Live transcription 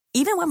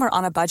Even when we're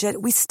on a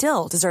budget, we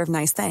still deserve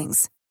nice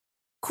things.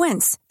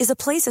 Quince is a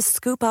place to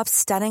scoop up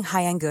stunning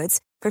high-end goods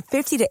for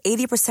 50 to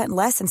 80%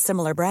 less than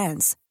similar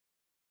brands.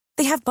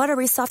 They have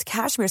buttery soft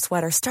cashmere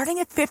sweaters starting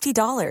at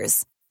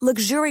 $50,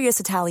 luxurious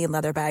Italian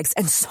leather bags,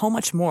 and so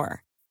much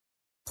more.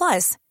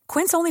 Plus,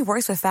 Quince only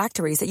works with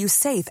factories that use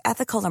safe,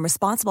 ethical, and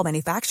responsible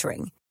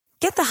manufacturing.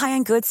 Get the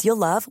high-end goods you'll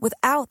love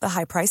without the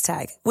high price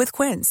tag with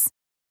Quince.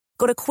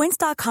 Go to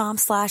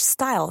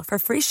quince.com/style for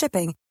free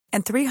shipping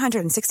and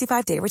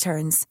 365-day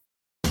returns.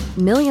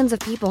 Millions of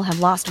people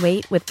have lost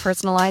weight with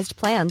personalized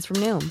plans from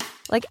Noom.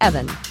 Like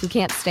Evan, who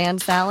can't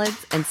stand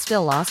salads and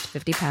still lost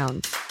 50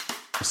 pounds.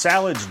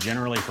 Salads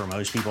generally for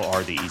most people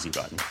are the easy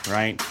button,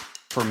 right?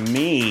 For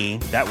me,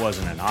 that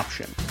wasn't an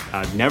option.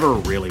 I never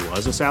really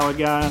was a salad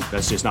guy.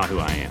 That's just not who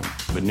I am.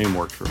 But Noom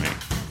worked for me.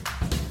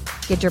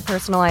 Get your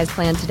personalized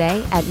plan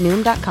today at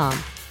Noom.com.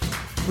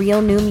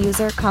 Real Noom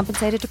user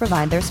compensated to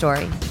provide their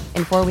story.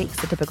 In 4 weeks,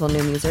 the typical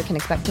Noom user can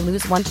expect to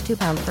lose 1 to 2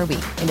 pounds per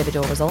week.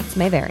 Individual results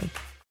may vary.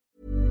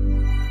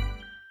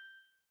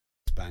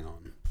 Bang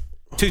on.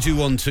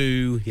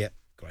 2212. Yep,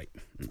 great.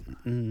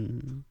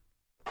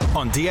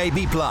 On DAB+,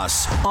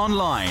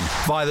 online,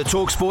 via the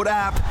TalkSport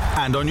app,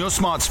 and on your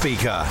smart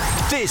speaker.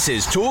 This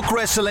is Talk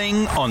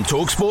Wrestling on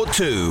TalkSport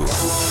 2.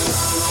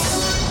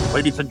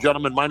 Ladies and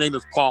gentlemen, my name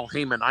is Paul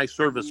Heyman. I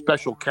serve as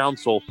special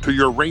counsel to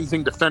your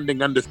reigning,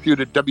 defending,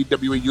 undisputed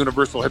WWE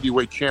Universal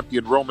Heavyweight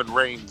Champion, Roman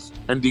Reigns.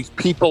 And these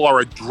people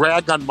are a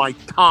drag on my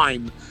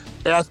time,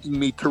 asking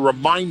me to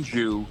remind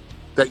you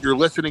that you're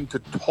listening to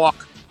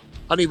Talk.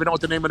 I don't even know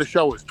what the name of the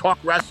show is. Talk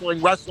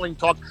Wrestling, Wrestling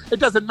Talk. It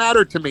doesn't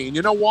matter to me. And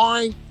you know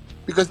why?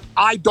 Because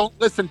I don't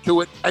listen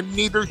to it, and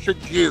neither should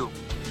you.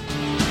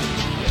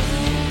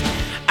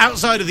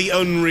 Outside of the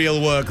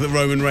unreal work that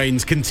Roman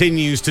Reigns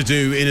continues to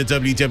do in a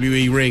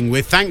WWE ring,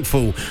 we're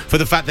thankful for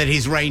the fact that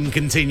his reign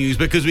continues,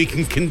 because we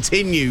can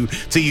continue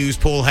to use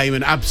Paul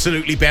Heyman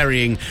absolutely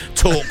burying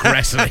Talk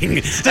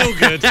Wrestling. Still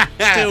good.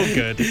 Still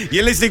good.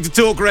 You're listening to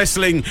Talk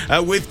Wrestling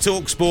with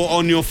TalkSport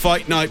on your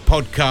Fight Night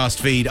podcast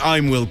feed.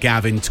 I'm Will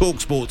Gavin,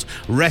 TalkSport's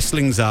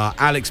wrestling czar,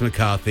 Alex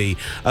McCarthy,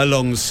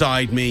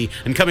 alongside me.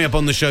 And coming up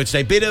on the show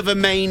today, bit of a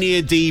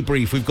Mania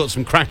debrief. We've got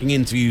some cracking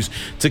interviews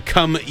to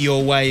come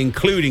your way,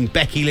 including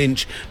Becky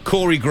Lynch,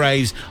 Corey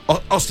Graves,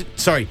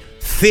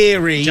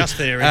 Theory. Just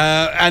Theory.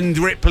 And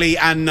Ripley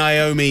and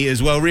Naomi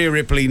as well. Rhea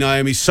Ripley,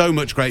 Naomi, so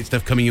much great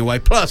stuff coming your way.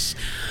 Plus,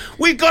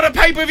 we've got a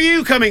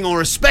pay-per-view coming, or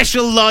a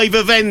special live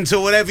event,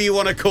 or whatever you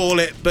want to call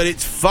it, but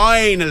it's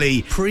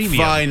finally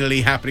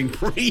happening.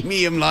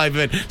 Premium live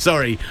event.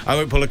 Sorry, I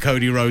won't pull a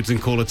Cody Rhodes and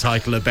call a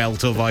title a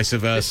belt or vice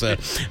versa.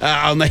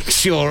 I'll make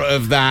sure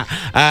of that.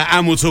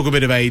 And we'll talk a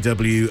bit of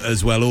AEW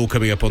as well, all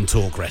coming up on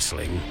Talk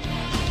Wrestling.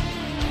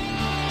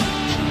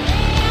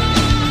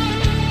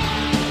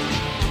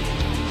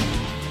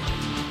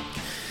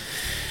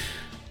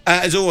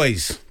 As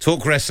always,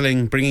 Talk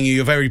Wrestling, bringing you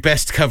your very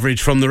best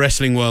coverage from the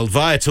wrestling world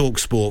via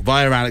TalkSport,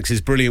 via Alex's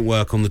brilliant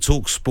work on the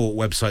TalkSport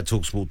website,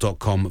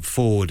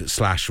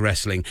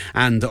 talksport.com/wrestling,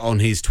 and on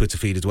his Twitter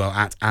feed as well,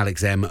 at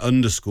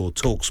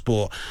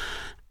AlexM_TalkSport.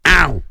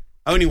 Ow!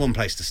 Only one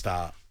place to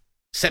start.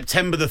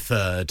 September the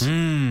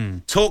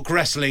 3rd. Talk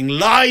Wrestling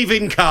live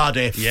in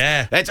Cardiff.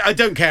 Yeah. I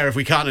don't care if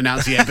we can't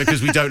announce it yet,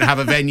 because we don't have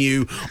a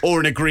venue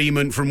or an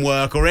agreement from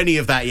work or any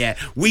of that yet.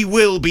 We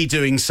will be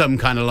doing some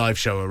kind of live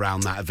show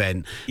around that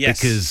event. Yes.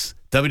 Because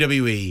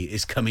WWE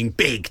is coming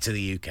big to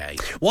the UK.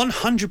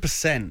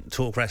 100%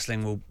 Talk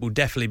Wrestling will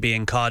definitely be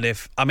in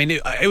Cardiff. I mean,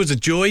 it was a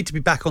joy to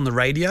be back on the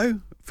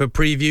radio for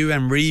preview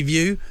and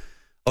review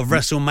of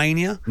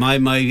WrestleMania. My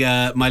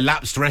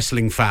lapsed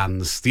wrestling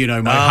fans, my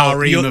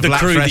harem of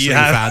lapsed wrestling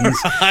fans.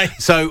 Right.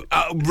 So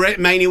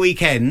Mania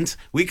weekend,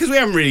 because we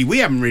haven't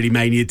really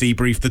Mania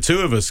debriefed, the two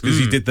of us, because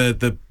you did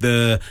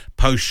the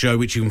post show,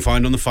 which you can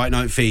find on the Fight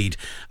Night feed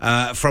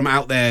from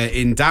out there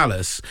in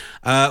Dallas.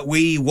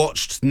 We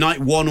watched night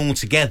one all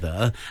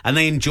together, and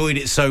they enjoyed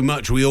it so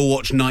much. We all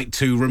watched night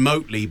two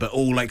remotely, but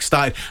all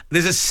started.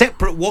 There's a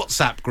separate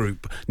WhatsApp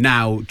group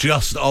now,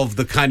 just of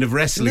the kind of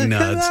wrestling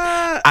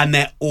nerds, and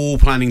they're all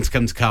planning to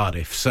come to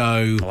Cardiff.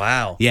 So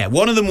wow, yeah,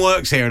 one of them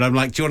works here, and I'm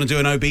like, do you want to do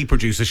an OB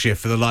producer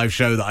shift for the live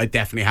show that I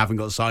definitely haven't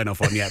got sign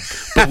off on yet,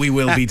 but we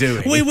will be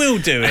doing. We will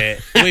do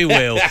it. We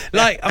will.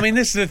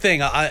 This is the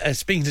thing.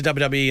 Speaking to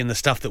WWE and the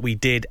stuff that we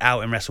did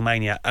out in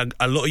WrestleMania,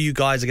 a lot of you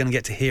guys are going to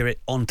get to hear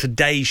it on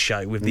today's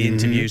show with the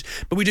interviews,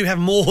 but we do have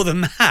more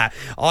than that.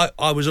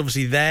 I was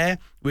obviously there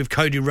with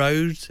Cody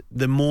Rhodes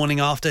the morning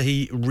after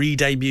he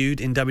re-debuted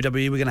in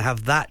WWE. We're going to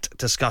have that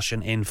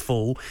discussion in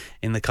full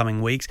in the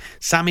coming weeks.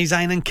 Sami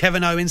Zayn and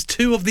Kevin Owens,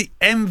 two of the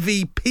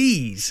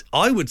MVPs,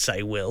 I would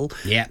say,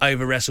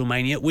 over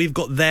WrestleMania. We've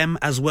got them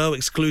as well,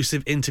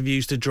 exclusive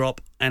interviews to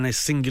drop, and a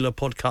singular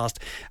podcast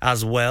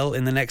as well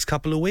in the next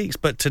couple of weeks.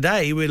 But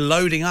today we're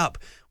loading up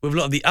with a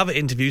lot of the other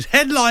interviews,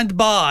 headlined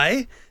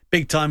by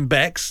Big Time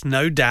Bex,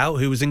 no doubt,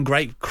 who was in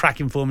great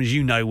cracking form, as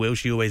you know, Will.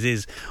 She always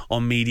is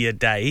on Media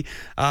Day.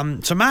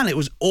 So, man, it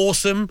was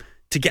awesome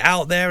to get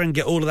out there and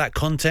get all of that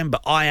content,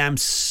 but I am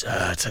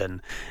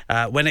certain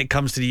when it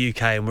comes to the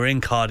UK and we're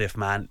in Cardiff,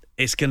 man,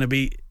 it's going to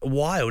be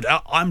wild.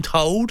 I'm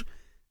told,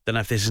 don't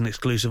know if this is an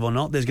exclusive or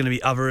not, there's going to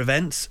be other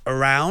events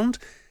around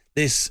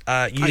this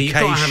UK you've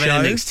got to have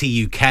show.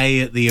 NXT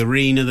UK at the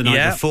arena the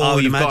night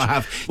before. You've got to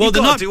have. Well,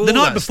 the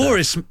night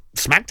before stuff.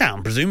 is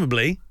SmackDown,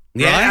 presumably.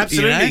 Yeah, right?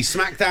 absolutely. You know?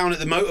 SmackDown at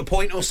the Motor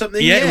Point or something.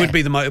 Yeah, it would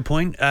be the Motor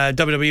Point.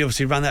 WWE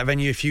obviously ran that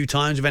venue a few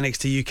times with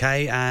NXT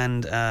UK,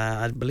 and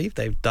I believe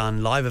they've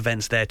done live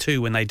events there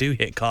too when they do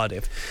hit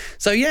Cardiff.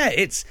 So yeah,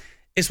 it's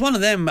one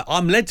of them.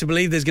 I'm led to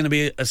believe there's going to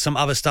be some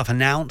other stuff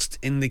announced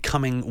in the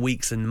coming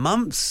weeks and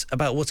months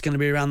about what's going to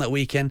be around that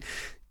weekend.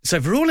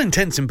 So for all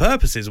intents and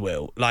purposes,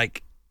 Will,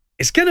 like,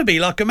 it's going to be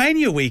like a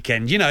Mania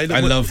weekend, you know. I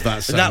love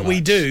that so that much.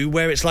 we do,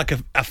 where it's like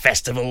a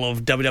festival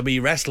of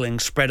WWE wrestling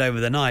spread over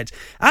the night.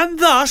 And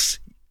thus,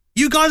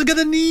 you guys are going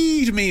to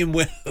need me and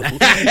Will.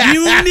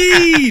 You will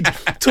need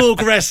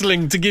Talk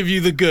Wrestling to give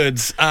you the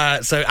goods.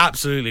 So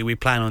absolutely, we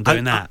plan on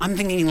doing that. I'm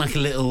thinking like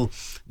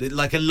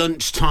a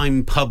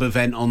lunchtime pub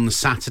event on the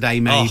Saturday,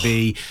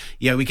 maybe.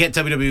 Yeah, we get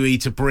WWE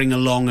to bring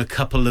along a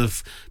couple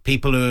of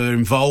people who are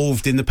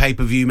involved in the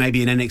pay-per-view,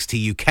 maybe an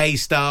NXT UK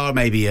star,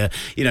 maybe a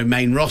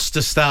main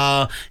roster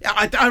star.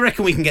 I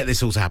reckon we can get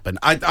this all to happen.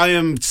 I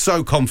am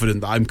so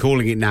confident that I'm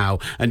calling it now,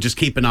 and just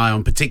keep an eye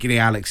on particularly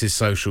Alex's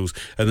socials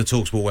and the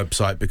TalkSport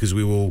website, because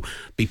we will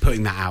be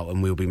putting that out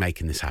and we'll be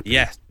making this happen.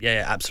 Yeah,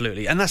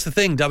 absolutely. And that's the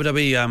thing,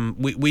 WWE,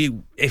 we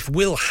if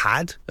Will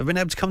had been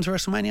able to come to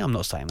WrestleMania, I'm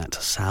not saying that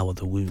to sour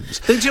the wounds.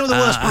 Do you know what the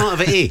worst part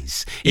of it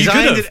is?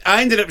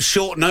 I ended up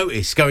short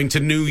notice going to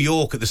New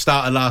York at the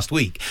start of last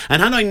week.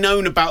 And had I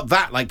known about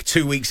that like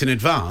 2 weeks in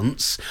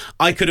advance,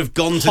 I could have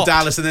gone to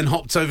Dallas and then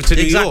hopped over to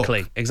New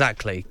York.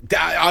 Exactly.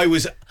 I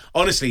was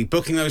honestly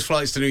booking those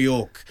flights to New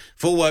York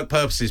for work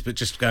purposes, but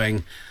just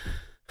going...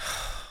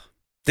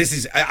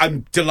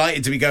 I'm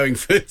delighted to be going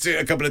for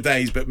a couple of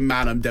days, but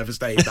man, I'm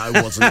devastated that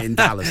I wasn't in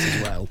Dallas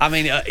as well. I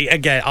mean,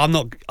 again,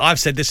 I've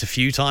said this a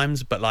few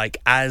times, but like,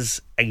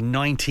 as a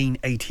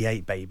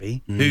 1988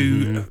 baby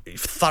who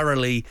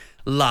thoroughly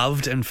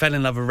loved and fell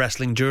in love with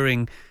wrestling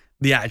during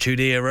the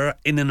Attitude Era,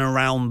 in and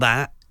around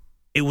that,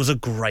 it was a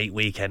great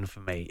weekend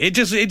for me. It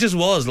just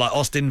was. Like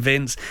Austin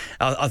Vince,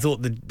 I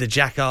thought the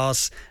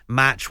Jackass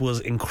match was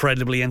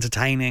incredibly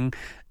entertaining.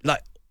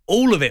 Like,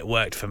 all of it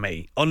worked for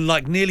me on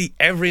like nearly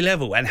every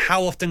level. And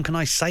how often can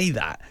I say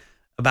that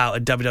about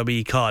a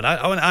WWE card?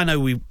 I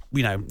know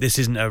this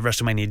isn't a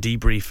WrestleMania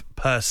debrief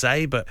per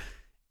se, but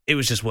it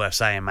was just worth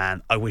saying,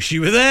 man. I wish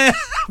you were there.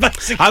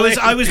 Basically,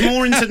 I was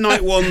more into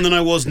night one than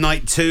I was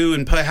night two,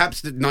 and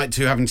perhaps night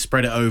two, having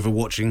spread it over,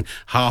 watching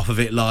half of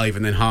it live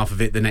and then half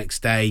of it the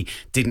next day,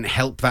 didn't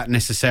help that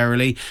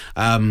necessarily.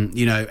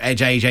 Edge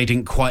AJ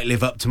didn't quite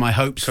live up to my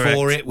hopes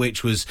for it,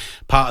 which was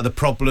part of the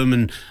problem.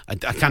 And I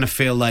kind of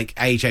feel like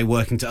AJ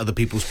working to other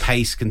people's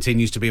pace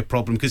continues to be a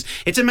problem, because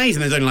it's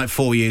amazing there's only like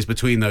 4 years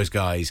between those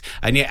guys,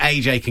 and yet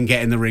AJ can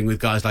get in the ring with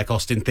guys like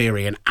Austin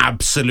Theory and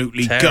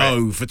absolutely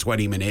go for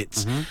 20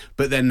 minutes.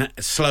 But then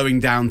slowing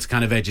down to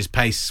kind of Edge's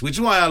pace, which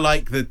is why I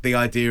like the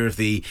idea of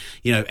the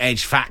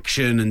Edge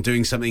faction and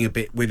doing something a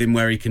bit with him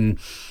where he can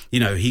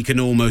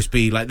almost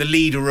be like the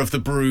leader of the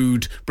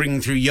Brood,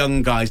 bringing through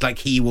young guys like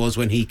he was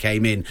when he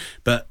came in.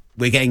 But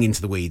we're getting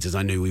into the weeds, as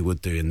I knew we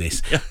would do in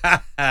this.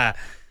 3rd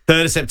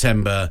of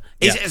September.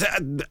 Yeah.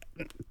 It's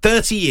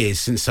 30 years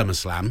since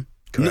SummerSlam.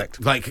 Correct.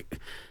 Like,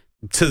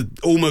 to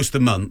almost a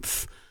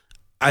month.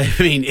 I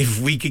mean,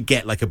 if we could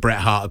get like a Bret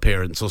Hart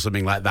appearance or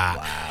something like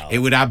that, It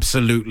would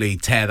absolutely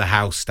tear the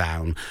house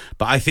down.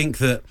 But I think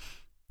that,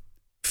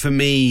 for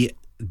me,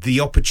 the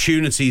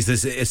opportunities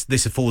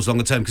this affords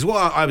longer term, because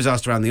what I was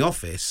asked around the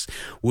office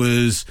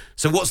was,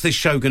 so what's this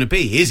show going to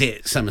be? Is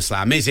it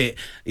SummerSlam? Is it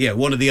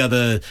one of the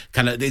other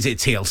kind of, is it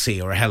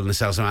TLC or a Hell in a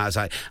Cell?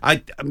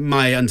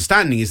 My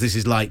understanding is this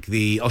is like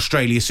the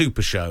Australia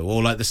Super Show,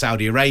 or like the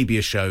Saudi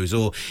Arabia shows,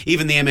 or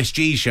even the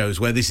MSG shows,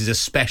 where this is a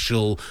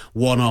special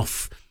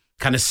one-off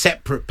kind of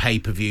separate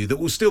pay-per-view that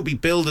will still be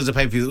billed as a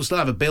pay-per-view, that will still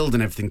have a build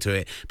and everything to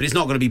it, but it's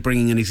not going to be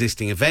bringing an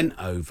existing event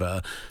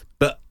over.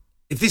 But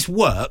if this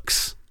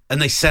works and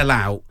they sell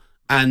out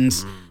and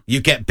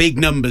you get big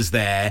numbers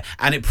there,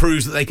 and it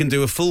proves that they can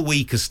do a full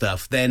week of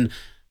stuff, then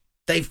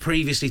they've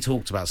previously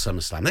talked about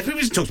SummerSlam. They've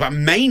previously talked about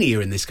Mania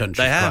in this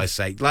country, for Christ's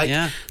sake.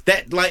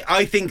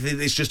 I think that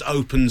this just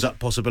opens up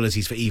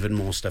possibilities for even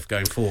more stuff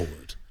going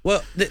forward.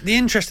 Well, the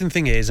interesting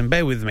thing is, and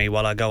bear with me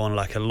while I go on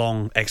like a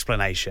long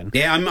explanation.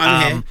 Yeah, I'm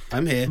here.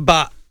 I'm here.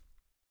 But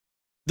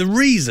the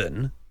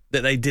reason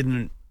that they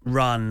didn't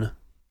run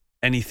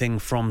anything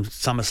from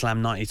SummerSlam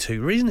 92,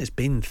 the reason it's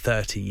been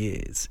 30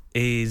 years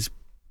is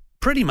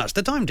pretty much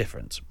the time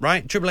difference,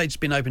 right? Triple H has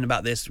been open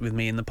about this with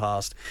me in the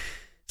past,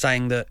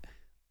 saying that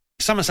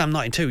SummerSlam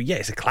 92,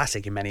 it's a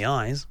classic in many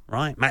eyes,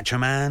 right? Macho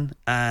Man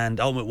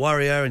and Ultimate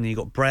Warrior, and then you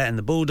got Bret and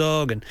the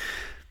Bulldog,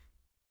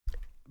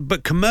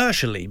 but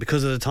commercially,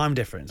 because of the time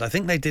difference, I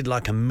think they did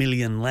like 1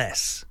 million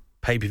less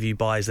pay-per-view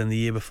buys than the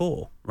year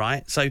before,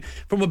 right? So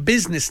from a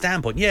business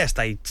standpoint, yes,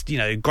 they,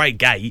 great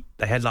gate.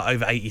 They had like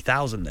over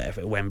 80,000 there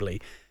for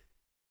Wembley.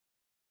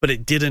 But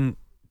it didn't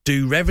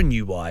do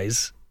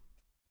revenue-wise,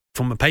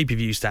 from a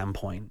pay-per-view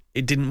standpoint,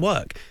 it didn't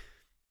work.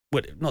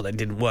 Well, not that it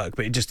didn't work,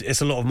 but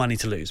it's a lot of money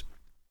to lose.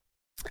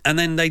 And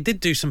then they did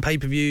do some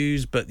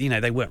pay-per-views, but,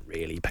 they weren't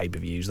really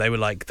pay-per-views. They were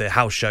like the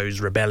house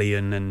shows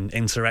Rebellion and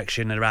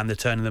Insurrection around the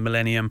turn of the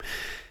millennium.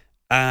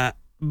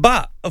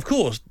 But, of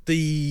course,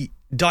 the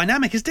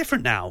dynamic is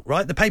different now,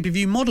 right? The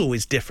pay-per-view model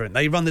is different.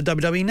 They run the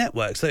WWE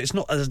Network, so it's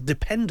not as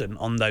dependent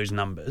on those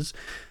numbers.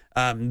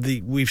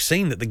 We've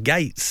seen that the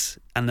gates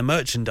and the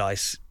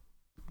merchandise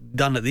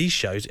done at these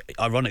shows,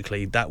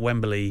 ironically, that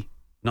Wembley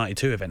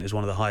 92 event is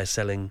one of the highest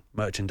selling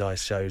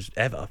merchandise shows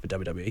ever for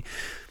WWE.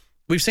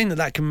 We've seen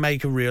that can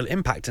make a real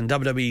impact, and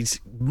WWE's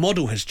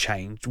model has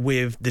changed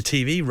with the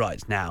TV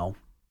rights now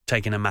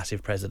taking a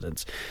massive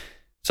precedence.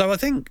 So I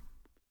think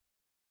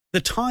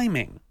the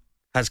timing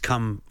has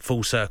come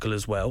full circle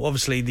as well.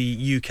 Obviously,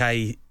 the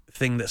UK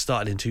thing that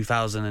started in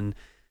 2000 and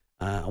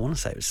I want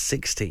to say it was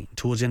 16,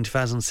 towards the end of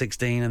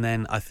 2016, and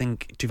then I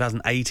think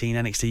 2018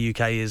 NXT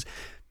UK is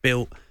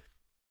built.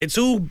 It's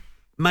all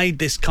made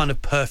this kind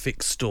of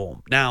perfect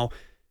storm. Now,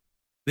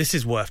 this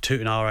is worth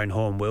tooting our own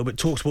horn, Will, but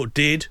TalkSport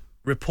did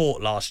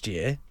report last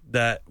year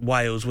that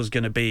Wales was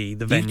going to be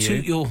the venue. You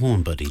toot your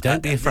horn, buddy.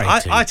 Don't be afraid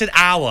to. I said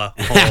our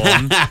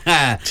horn,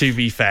 to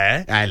be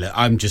fair. Hey, look,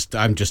 I'm just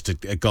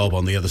a gob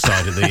on the other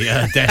side of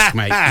the desk,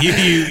 mate.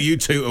 You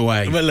toot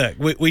away. But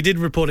look, we did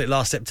report it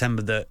last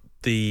September that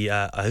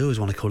I always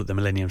want to call it the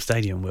Millennium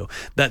Stadium, Will,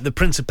 that the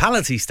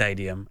Principality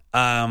Stadium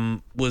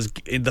was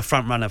the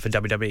front runner for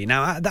WWE.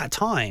 Now, at that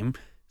time,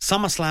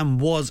 SummerSlam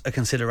was a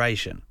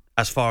consideration,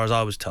 as far as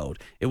I was told.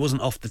 It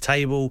wasn't off the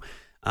table.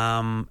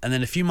 And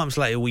then a few months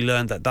later, we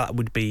learned that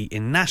would be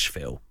in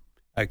Nashville.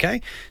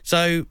 Okay?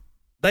 So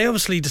they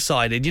obviously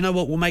decided, you know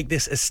what, we'll make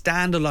this a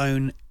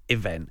standalone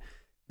event.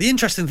 The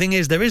interesting thing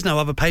is there is no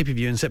other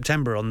pay-per-view in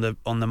September on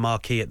the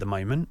marquee at the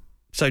moment.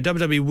 So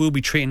WWE will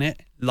be treating it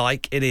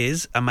like it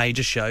is a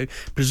major show,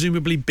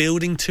 presumably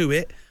building to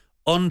it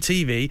on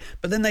TV.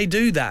 But then they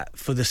do that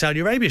for the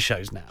Saudi Arabia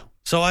shows now.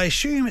 So I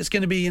assume it's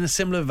going to be in a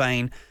similar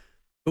vein.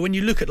 But when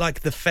you look at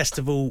like the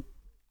festival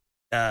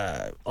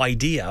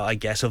idea, I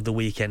guess, of the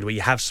weekend where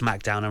you have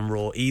SmackDown and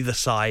Raw either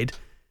side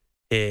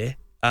here,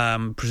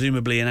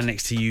 presumably an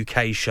NXT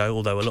UK show,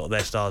 although a lot of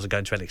their stars are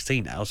going to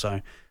NXT now,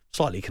 so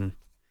slightly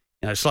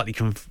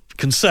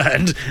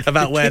concerned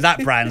about where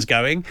that brand's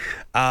going.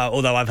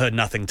 Although I've heard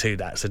nothing to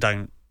that, so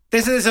don't.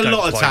 There's a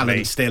lot of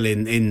talent still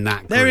in that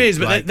group. There is,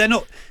 but they're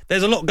not.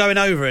 There's a lot going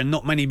over and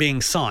not many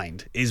being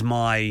signed. Is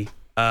my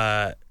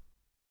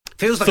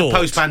feels like a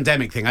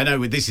post-pandemic thing. I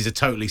know this is a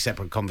totally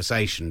separate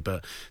conversation,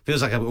 but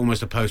feels like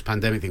almost a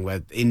post-pandemic thing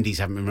where indies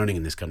haven't been running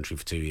in this country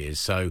for 2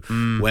 years. So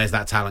where's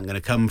that talent going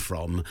to come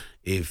from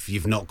if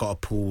you've not got a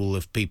pool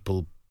of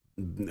people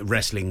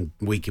wrestling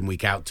week in,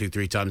 week out,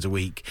 2-3 times a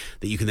week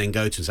that you can then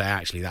go to and say,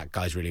 actually, that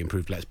guy's really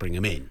improved, let's bring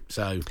him in.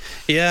 So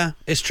yeah,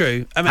 it's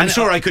true. I mean, I'm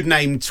sure I could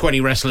name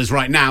 20 wrestlers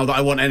right now that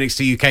I want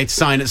NXT UK to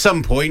sign at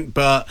some point,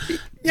 but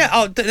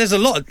yeah, there's a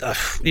lot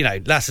of,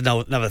 that's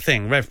another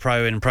thing.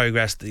 RevPro and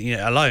Progress,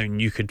 alone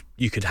you could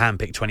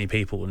handpick 20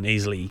 people and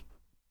easily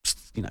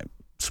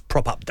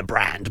prop up the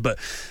brand, but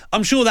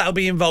I'm sure that'll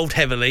be involved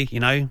heavily.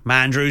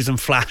 Mandrews and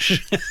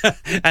Flash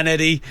and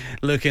Eddie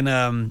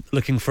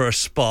looking for a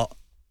spot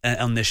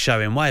on this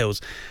show in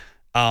Wales.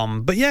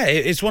 But yeah,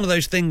 it's one of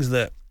those things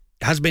that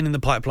has been in the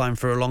pipeline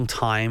for a long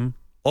time.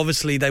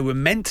 Obviously, they were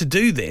meant to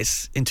do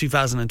this in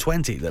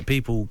 2020 that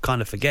people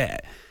kind of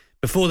forget.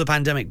 Before the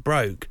pandemic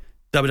broke,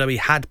 WWE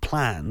had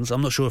plans.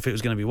 I'm not sure if it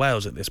was going to be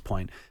Wales at this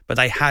point, but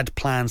they had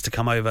plans to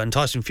come over, and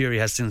Tyson Fury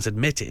has since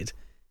admitted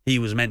he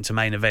was meant to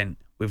main event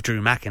with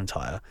Drew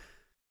McIntyre.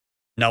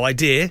 No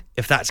idea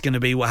if that's going to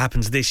be what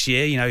happens this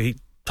year.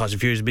 Tyson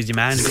Fury's a busy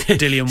man.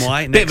 Dillian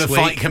White next week. Bit of a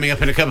fight coming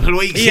up in a couple of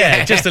weeks.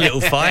 Yeah, just a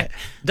little fight.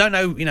 Don't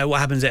know, what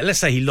happens there. Let's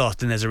say he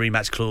lost and there's a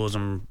rematch clause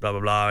and blah,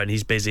 blah, blah, and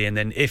he's busy. And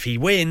then if he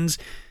wins,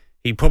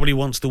 he probably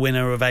wants the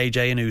winner of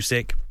AJ and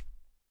Usyk.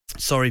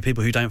 Sorry,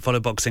 people who don't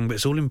follow boxing, but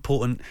it's all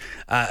important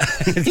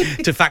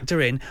to factor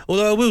in.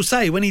 Although I will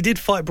say, when he did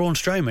fight Braun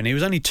Strowman, he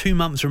was only 2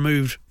 months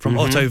removed from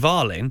Otto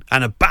Wallin,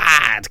 and a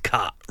bad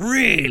cut,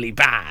 really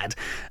bad.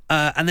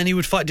 And then he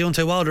would fight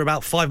Deontay Wilder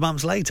about 5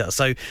 months later.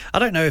 So I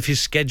don't know if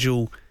his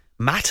schedule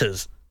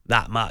matters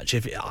that much.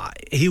 If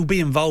he'll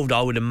be involved,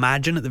 I would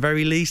imagine, at the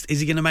very least.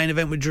 Is he going to main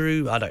event with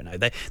Drew? I don't know.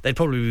 They'd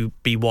probably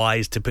be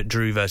wise to put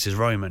Drew versus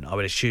Roman, I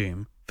would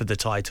assume, for the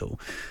title.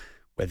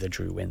 Whether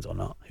Drew wins or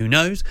not, who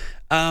knows?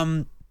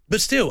 But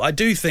still, I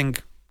do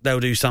think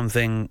they'll do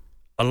something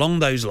along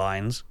those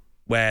lines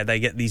where they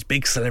get these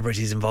big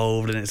celebrities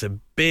involved and it's a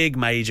big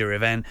major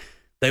event.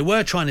 They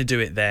were trying to do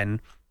it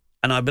then,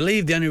 and I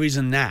believe the only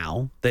reason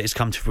now that it's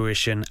come to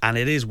fruition, and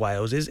it is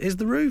Wales, is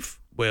the roof,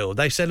 Will.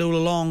 They said all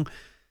along,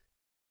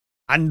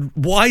 and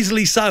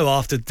wisely so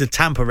after the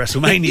Tampa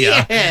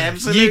WrestleMania, yeah,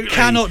 absolutely. You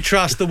cannot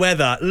trust the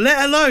weather,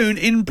 let alone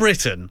in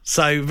Britain.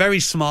 So very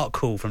smart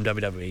call from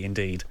WWE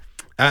indeed.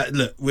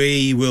 Look,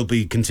 we will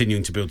be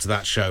continuing to build to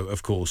that show,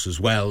 of course, as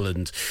well.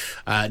 And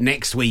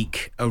next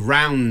week,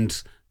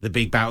 around the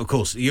big battle. Of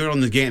course, you're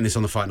getting this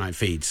on the Fight Night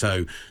feed,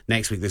 so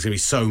next week there's going to be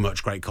so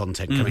much great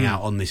content coming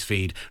out on this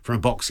feed from a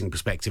boxing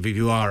perspective. If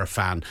you are a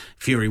fan,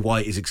 Fury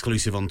White is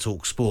exclusive on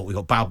Talk Sport. We've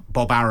got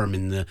Bob Arum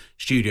in the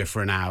studio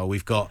for an hour.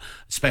 We've got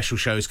special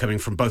shows coming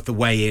from both the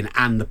weigh-in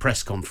and the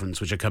press conference,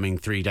 which are coming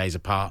 3 days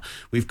apart.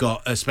 We've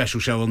got a special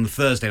show on the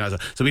Thursday night. So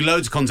there'll be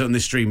loads of content on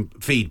this stream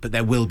feed, but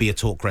there will be a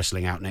Talk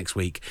Wrestling out next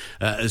week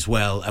as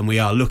well. And we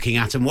are looking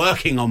at and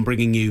working on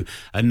bringing you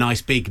a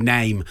nice big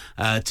name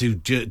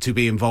to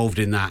be involved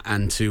in that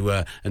and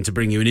to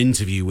bring you an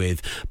interview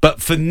with.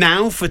 But for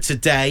now, for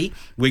today,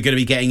 we're going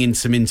to be getting in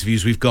some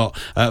interviews. We've got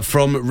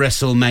from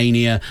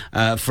WrestleMania,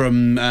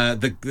 from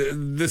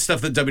the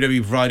stuff that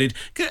WWE provided,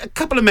 a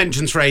couple of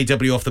mentions for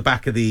AEW off the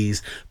back of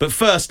these. But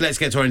first, let's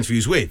get to our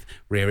interviews with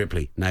Rhea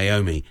Ripley,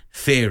 Naomi,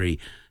 Theory,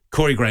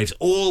 Corey Graves,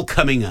 all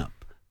coming up.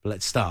 But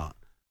let's start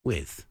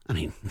with, I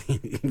mean,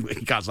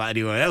 you can't start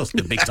anywhere else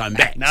than Big Time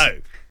Bex. No.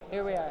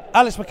 Here we are.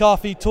 Alex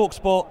McCarthy,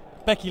 TalkSport,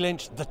 Becky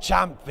Lynch, the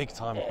champ, Big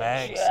Time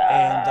Bex in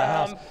the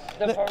house.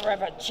 The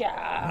forever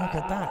champ.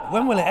 Look at that.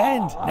 When will it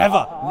end?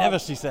 Never,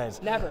 she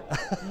says. Never,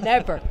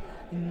 never,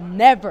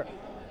 never.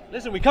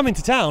 Listen, we come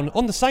into town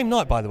on the same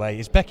night, by the way,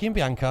 is Becky and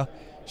Bianca,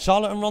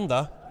 Charlotte and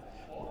Ronda.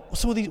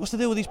 What's the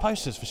deal with these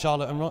posters for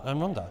Charlotte and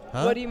Ronda?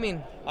 Huh? What do you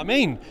mean? I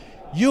mean,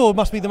 you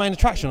must be the main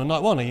attraction on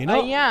night one, are you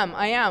not?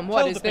 I am. What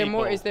Tell is the there people.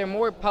 more? Is there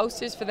more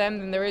posters for them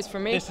than there is for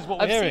me? This is what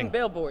we're I've hearing.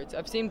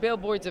 seen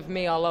billboards of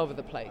me all over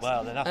the place.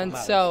 Well, then that's what and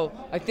matters. so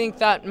I think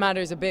that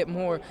matters a bit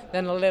more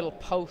than a little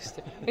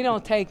poster. We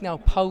don't take no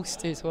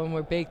posters when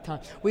we're big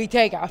time. We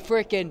take a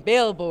freaking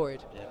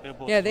billboard.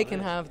 Yeah, they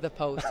can have the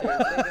posters.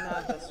 They can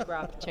have the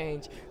scrap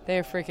change.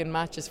 They're freaking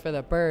matches for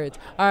the birds.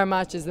 Our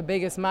match is the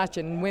biggest match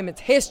in women's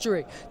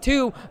history.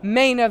 2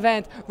 main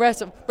event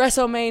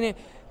WrestleMania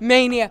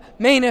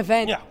main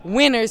event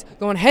winners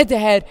going head to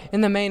head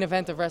in the main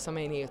event of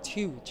WrestleMania. It's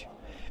huge.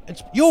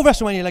 Your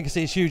WrestleMania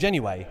legacy is huge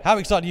anyway. How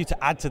excited are you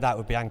to add to that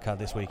with Bianca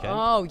this weekend?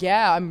 Oh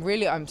yeah,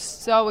 I'm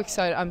so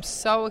excited. I'm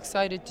so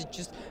excited to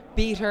just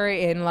beat her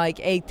in like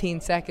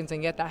 18 seconds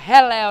and get the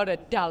hell out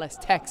of Dallas,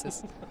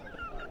 Texas.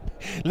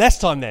 Less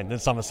time then than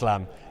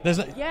SummerSlam.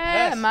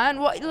 Man.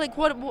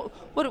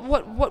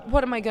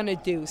 What am I gonna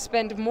do?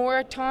 Spend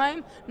more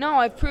time? No,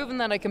 I've proven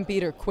that I can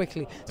beat her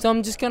quickly. So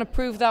I'm just gonna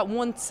prove that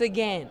once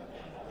again.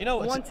 You know,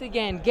 once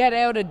again, get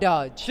out of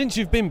Dodge. Since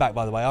you've been back,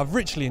 by the way, I've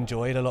richly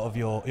enjoyed a lot of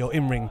your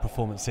in-ring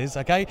performances.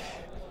 Okay,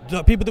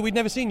 people that we'd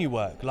never seen you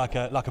work, like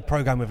a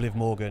program with Liv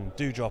Morgan,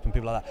 Doudrop, and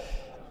people like that.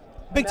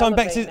 Big Time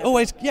Bex is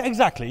always,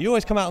 exactly. You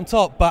always come out on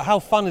top. But how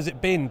fun has it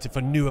been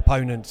for new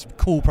opponents,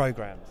 cool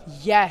programs?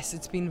 Yes,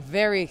 it's been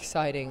very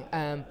exciting.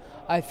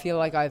 I feel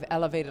like I've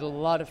elevated a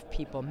lot of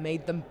people,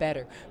 made them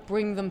better,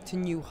 bring them to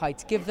new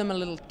heights, give them a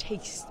little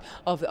taste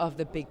of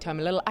the big time,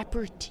 a little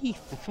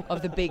aperitif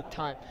of the big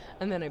time,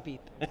 and then I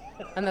beat them.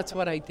 And that's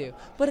what I do.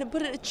 But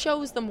it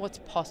shows them what's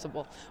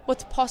possible.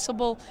 What's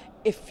possible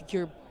if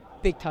you're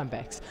Big Time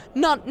Bex.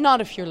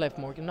 Not if you're Liv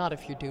Morgan, not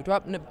if you're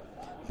Doudrop,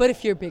 but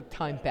if you're Big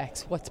Time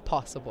Bex, what's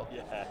possible?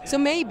 Yeah. So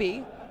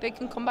maybe they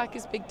can come back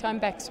as Big Time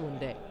Bex one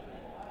day.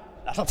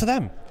 That's up to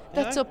them.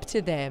 That's up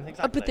to them.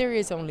 Exactly. But there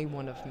is only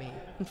one of me,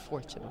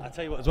 unfortunately. I'll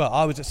tell you what as well,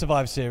 I was at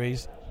Survivor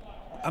Series.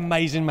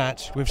 Amazing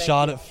match with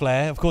Charlotte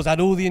Flair. Of course, had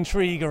all the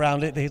intrigue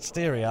around it, the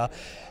hysteria.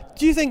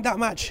 Do you think that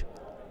match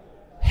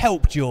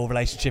helped your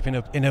relationship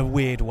in a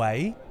weird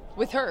way?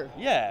 With her?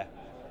 Yeah.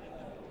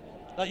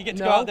 Like you get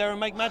to go out there and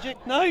make magic?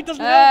 No, it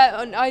doesn't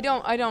help. I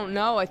don't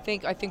know. I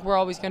think we're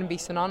always going to be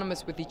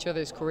synonymous with each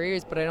other's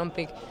careers, but I don't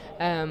think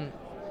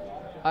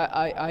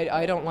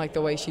I don't like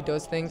the way she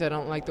does things. I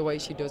don't like the way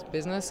she does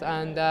business,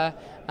 and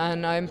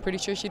I'm pretty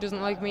sure she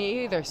doesn't like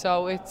me either.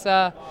 So it's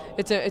a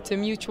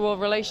mutual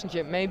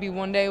relationship. Maybe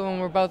one day when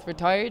we're both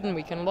retired and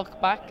we can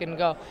look back and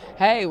go,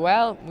 hey,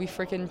 well, we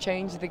freaking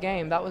changed the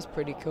game. That was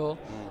pretty cool.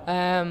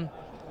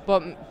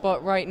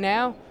 But right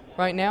now,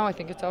 I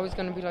think it's always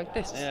going to be like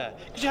this. Yeah,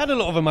 because you had a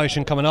lot of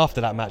emotion coming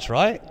after that match,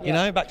 right? Yeah. You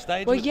know,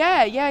 backstage. Well,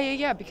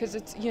 yeah. Because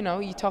it's,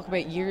 you talk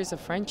about years of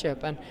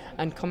friendship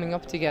and coming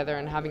up together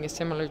and having a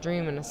similar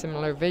dream and a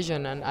similar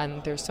vision,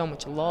 and there's so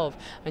much love,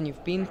 and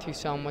you've been through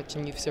so much,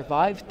 and you've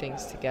survived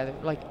things together.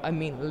 Like, I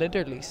mean,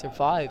 literally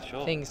survived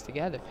things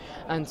together.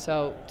 And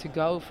so to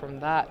go from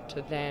that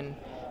to then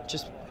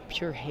just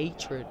pure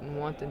hatred and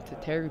wanting to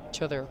tear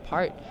each other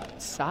apart,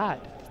 it's sad.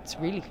 It's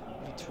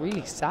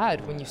really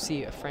sad when you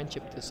see a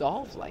friendship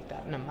dissolve like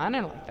that, in a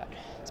manner like that,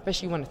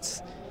 especially when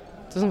it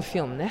doesn't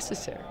feel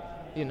necessary,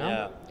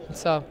 Yeah.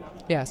 So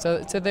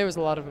there was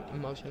a lot of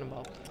emotion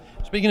involved.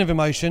 Speaking of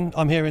emotion,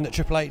 I'm hearing that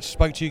Triple H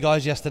spoke to you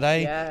guys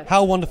yesterday. Yeah.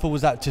 How wonderful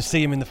was that to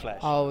see him in the flesh?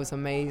 Oh, it was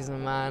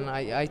amazing, man.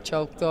 I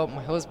choked up.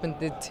 My husband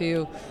did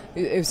too.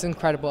 It was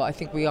incredible. I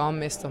think we all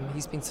missed him.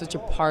 He's been such a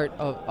part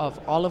of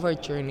all of our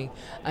journey,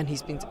 and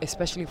he's been,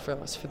 especially for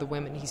us, for the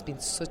women, he's been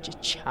such a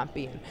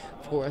champion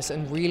for us,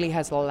 and really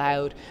has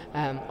allowed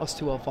us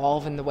to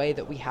evolve in the way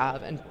that we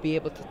have, and be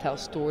able to tell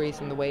stories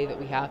in the way that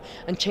we have,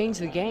 and change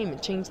the game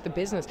and change the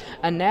business.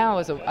 And now,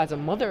 as a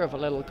mother of a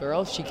little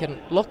girl, she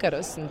can look at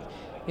us and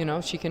You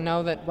know, she can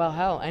know that, well,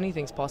 hell,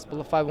 anything's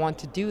possible. If I want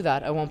to do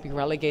that, I won't be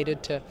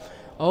relegated to,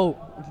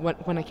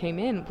 when I came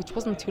in, which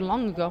wasn't too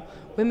long ago,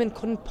 women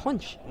couldn't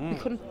punch. We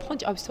couldn't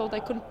punch. I was told I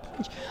couldn't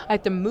punch. I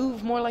had to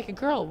move more like a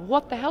girl.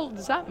 What the hell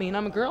does that mean?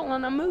 I'm a girl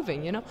and I'm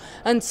moving, you know?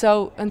 And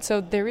so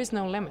there is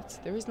no limits.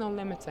 There is no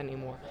limits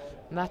anymore.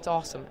 And that's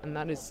awesome. And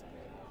that is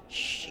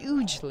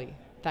hugely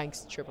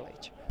thanks to Triple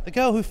H. The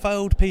girl who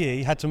failed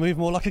PE had to move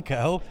more like a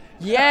girl.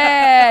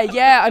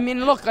 Yeah. I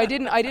mean, look, I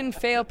didn't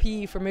fail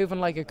PE for moving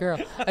like a girl.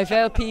 I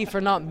failed PE for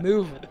not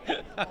moving.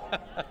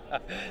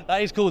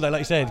 That is cool, though,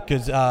 like you said,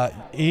 because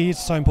he is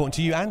so important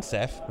to you and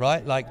Seth,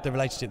 right? Like, the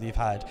relationship that you've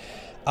had.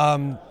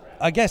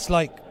 I guess,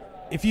 like,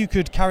 if you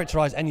could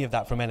characterise any of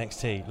that from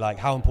NXT, like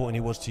how important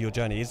he was to your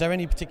journey, is there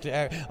any particular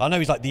area? I know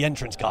he's like the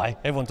entrance guy.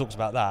 Everyone talks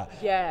about that.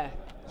 Yeah,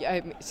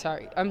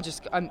 sorry.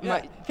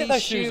 Get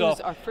those shoes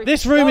off. Are freaking.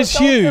 This room is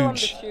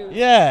huge.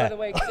 Yeah. By the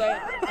way,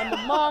 I'm a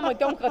mom. I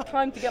don't got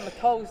time to get my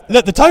toes done.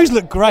 Look, the toes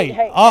look great.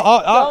 Hey,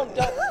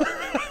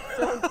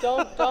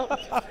 don't.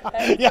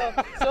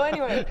 So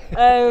anyway,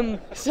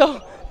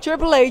 so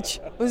Triple H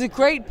was a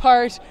great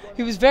part.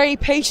 He was very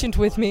patient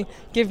with me,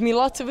 gave me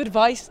lots of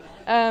advice.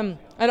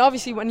 And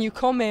obviously when you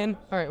come in,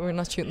 alright, we're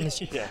not shooting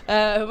this.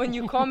 When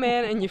you come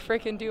in and you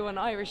freaking do an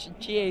Irish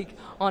jig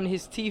on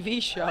his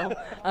TV show,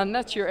 and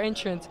that's your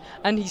entrance,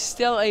 and he's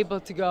still able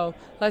to go,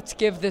 let's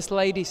give this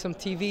lady some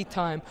TV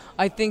time.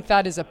 I think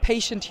that is a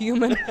patient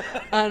human,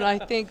 and I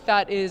think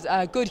that is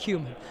a good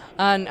human.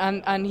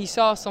 And he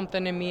saw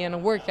something in me and a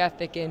work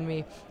ethic in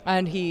me,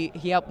 and he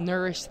helped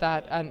nourish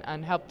that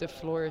and helped it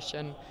flourish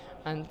and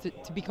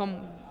to become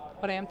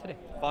what I am today.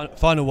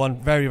 Final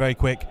one, very, very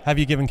quick. Have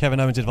you given Kevin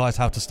Owens advice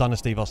how to stun a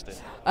Steve Austin?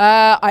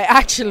 I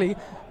actually,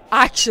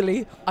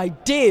 I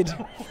did.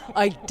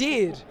 I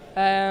did.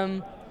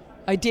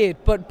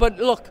 But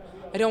look,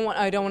 I don't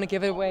want to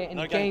give away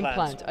any game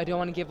plans. I don't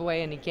want to give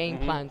away any game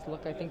plans.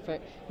 Look, I think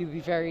he would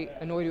be very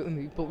annoyed with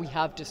me, but we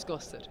have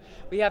discussed it.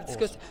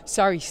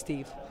 Sorry,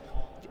 Steve.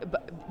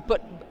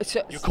 But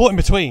you're caught in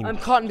between. I'm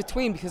caught in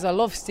between because I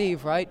love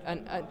Steve, right?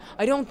 And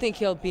I don't think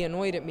he'll be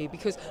annoyed at me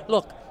because,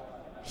 look,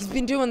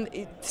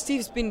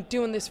 Steve's been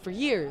doing this for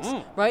years,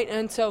 right?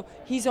 And so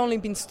he's only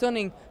been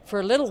stunning for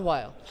a little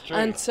while.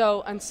 And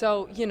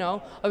so, you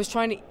know, I was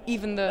trying to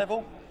even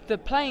the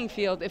playing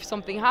field if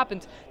something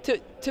happens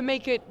to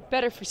make it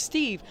better for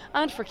Steve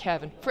and for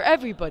Kevin, for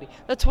everybody.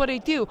 That's what I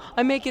do.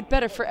 I make it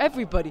better for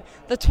everybody.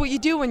 That's what you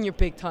do when you're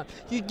big time.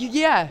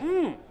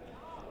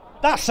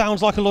 That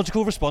sounds like a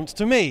logical response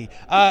to me.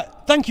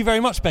 Thank you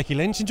very much, Becky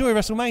Lynch. Enjoy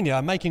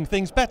WrestleMania, making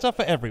things better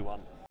for everyone.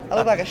 I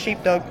look like a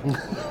sheepdog.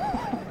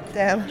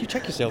 Damn. You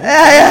check yourself.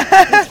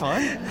 Yeah. It's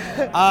fine.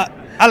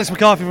 Alex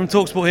McCarthy from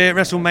TalkSport here at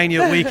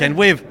WrestleMania weekend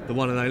with the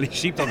one and only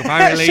Sheepdog,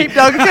 apparently.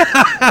 Sheepdog.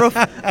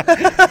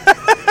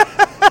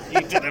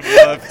 You didn't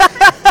work.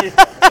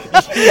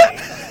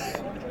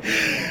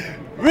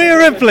 Rhea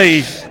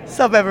Ripley.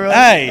 Sup, everyone.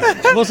 Hey,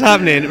 what's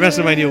happening at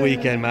WrestleMania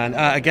weekend, man?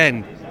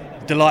 Again,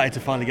 delighted to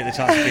finally get the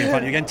chance to be in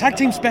front of you again. Tag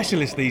team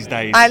specialist these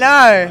days. I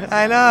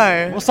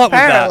know. What's up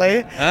Apparently.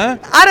 with that?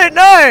 Huh? I don't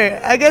know.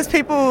 I guess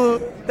people,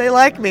 they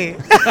like me.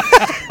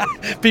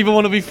 People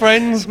want to be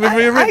friends with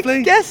Rhea Ripley?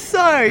 I guess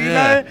so. You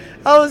know,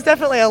 I was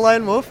definitely a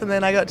lone wolf, and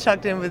then I got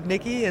chucked in with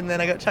Nikki, and then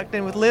I got chucked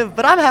in with Liv.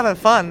 But I'm having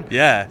fun.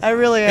 Yeah. I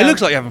really am. It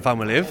looks like you're having fun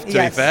with Liv, to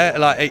Yes. be fair.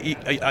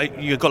 Like,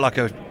 you got like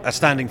a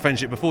standing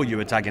friendship before you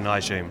were tagging, I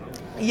assume.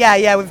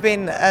 Yeah. We've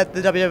been at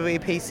the WWE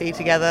PC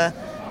together.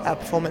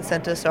 Performance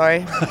Center,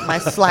 sorry. My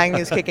slang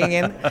is kicking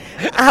in.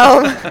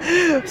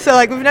 So,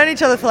 like, we've known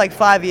each other for, like,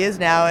 5 years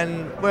now,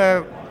 and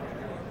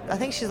I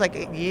think she's, like,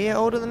 a year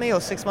older than me or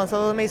 6 months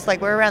older than me. So,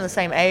 like, we're around the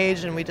same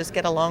age, and we just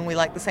get along. We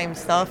like the same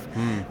stuff.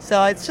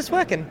 So it's just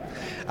working.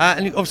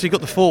 And obviously you've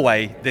got the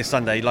four-way this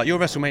Sunday. Like, your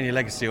WrestleMania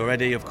legacy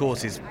already, of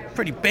course, is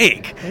pretty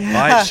big,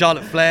 right?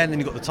 Charlotte Flair, and then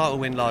you got the title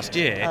win last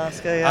year. That's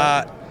good,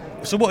 yeah.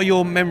 So what are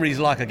your memories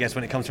like, I guess,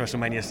 when it comes to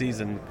WrestleMania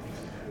season?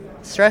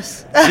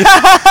 Stress.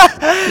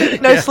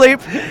 No sleep.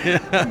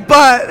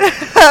 But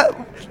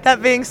that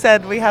being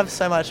said, we have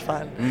so much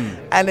fun.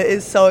 And it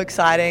is so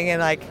exciting, and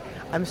like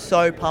I'm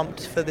so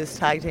pumped for this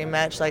tag team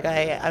match. Like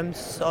I'm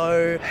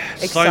so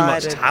excited. So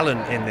much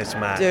talent in this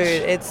match. Dude,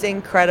 it's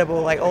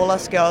incredible. Like all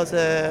us girls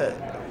are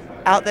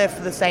out there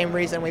for the same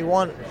reason. We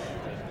want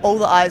all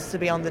the eyes to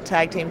be on the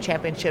tag team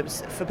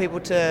championships, for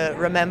people to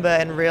remember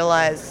and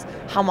realize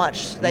how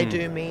much they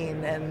do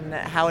mean and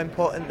how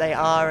important they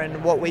are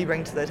and what we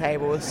bring to the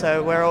table.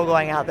 So we're all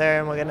going out there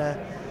and we're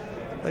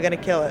gonna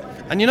kill it.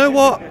 And you know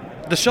what?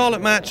 The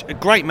Charlotte match, a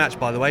great match,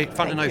 by the way.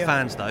 Front of no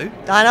fans, though.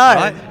 I know.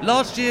 Right?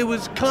 Last year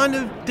was kind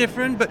of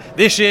different, but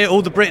this year,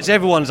 all the Brits,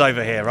 everyone's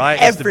over here, right?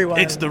 Everyone.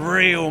 It's the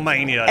real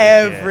Mania.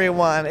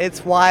 Everyone.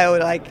 It's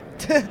wild. Like,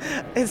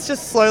 it's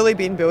just slowly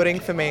been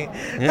building for me.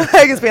 Yeah.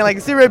 Like, it's been like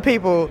 0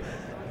 people,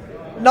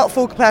 not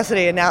full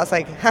capacity, and now it's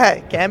like,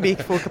 hey, can be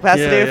full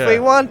capacity if we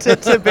want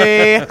it to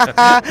be.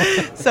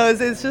 So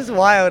it's just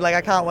wild. Like,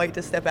 I can't wait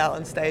to step out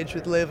on stage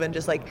with Liv and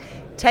just like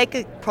take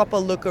a proper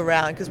look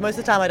around, because most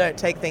of the time I don't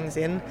take things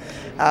in.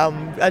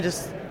 I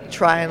just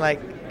try and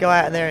like go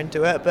out there and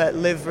do it. But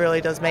Liv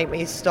really does make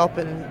me stop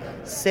and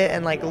sit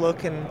and like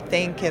look and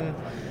think and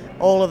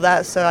all of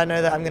that. So I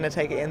know that I'm going to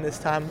take it in this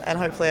time, and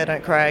hopefully I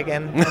don't cry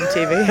again on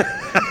TV.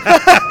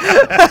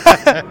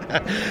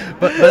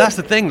 but that's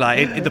the thing,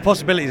 like the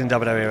possibilities in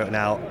WWE right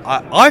now.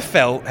 I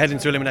felt heading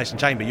to Elimination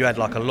Chamber, you had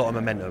like a lot of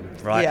momentum,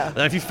 right? Yeah. I don't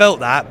know if you felt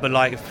that, but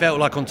like it felt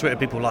like on Twitter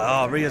people were like,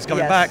 oh, Rhea's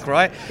coming back,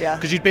 right? Yeah.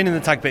 Because you'd been in the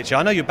tag picture.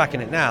 I know you're back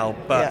in it now,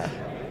 but. Yeah.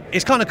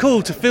 It's kind of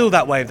cool to feel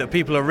that wave that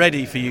people are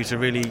ready for you to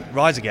really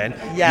rise again.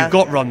 Yeah. You've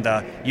got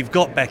Ronda, you've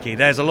got Becky.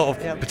 There's a lot of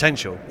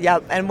potential. Yeah,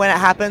 and when it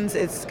happens,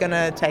 it's going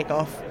to take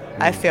off,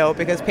 I feel,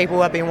 because people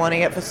have been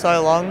wanting it for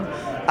so long.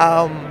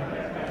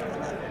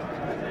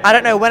 I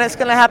don't know when it's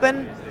going to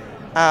happen.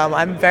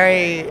 I'm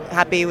very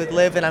happy with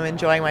Liv and I'm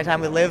enjoying my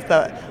time with Liv,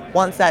 but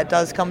once that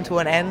does come to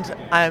an end,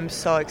 I'm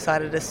so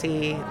excited to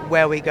see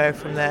where we go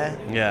from there.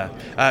 Yeah.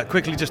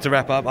 Quickly, just to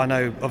wrap up, I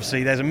know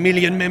obviously there's a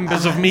million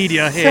members of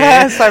media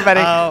here. So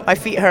many. My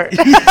feet hurt.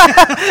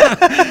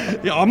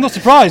 Yeah, I'm not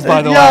surprised,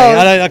 by the way.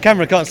 I know the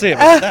camera can't see it,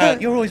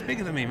 but you're always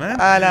bigger than me, man.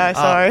 I know,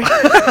 sorry.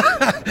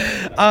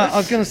 I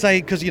was going to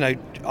say, because, you know,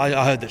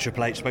 I heard that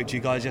Triple H spoke to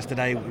you guys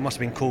yesterday. It must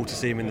have been cool to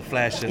see him in the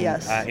flesh and,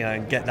 you know,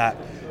 and get that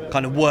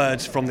kind of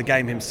words from the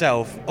game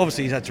himself.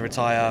 Obviously, he's had to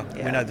retire.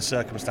 Yeah. We know the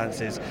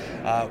circumstances.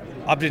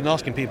 I've been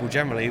asking people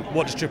generally,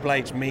 what does Triple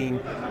H mean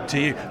to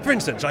you? For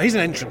instance, he's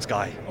an entrance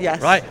guy.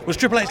 Yes. Right? Was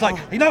Triple H like,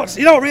 you know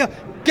what, Rhea?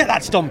 Get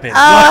that stomping.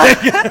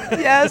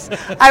 Yes.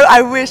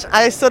 I wish.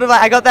 I sort of like,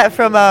 I got that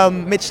from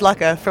Mitch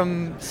Lucker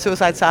from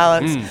Suicide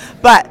Silence.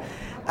 But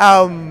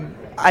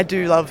I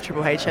do love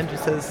Triple H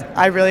entrances.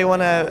 I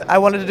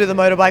wanted to do the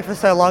motorbike for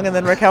so long, and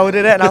then Raquel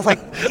did it, and I was like,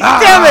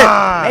 damn it!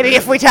 Maybe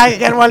if we tag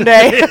again one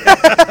day.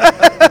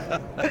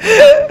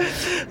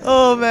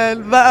 Oh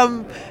man,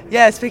 but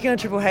yeah. Speaking of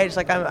Triple H,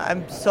 like I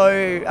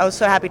was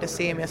so happy to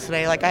see him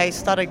yesterday. Like I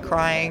started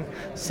crying,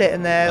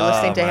 sitting there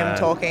listening to him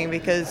talking,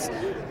 because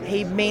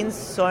he means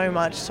so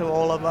much to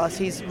all of us.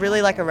 He's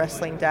really like a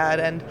wrestling dad,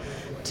 and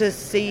to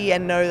see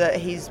and know that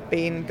he's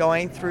been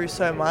going through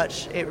so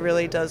much, it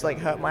really does like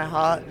hurt my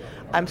heart.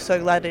 I'm so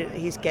glad that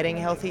he's getting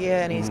healthier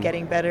and he's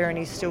getting better and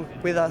he's still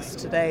with us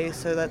today.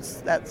 So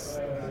that's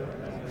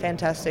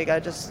fantastic.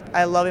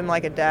 I love him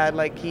like a dad.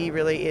 Like he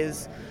really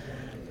is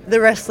the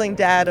wrestling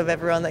dad of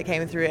everyone that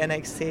came through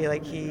NXT.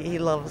 Like he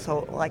loves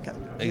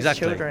his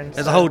children.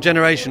 There's a whole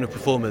generation of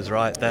performers,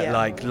 right, that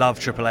like love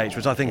Triple H,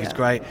 which I think is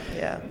great.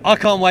 Yeah. I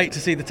can't wait to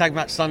see the tag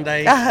match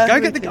Sunday. Go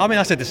get the. I mean,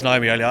 I said this to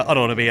Naomi earlier. I don't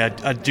want to be a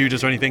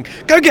Judas or anything.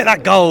 Go get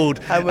that gold,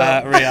 I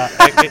will. Rhea.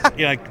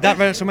 You know that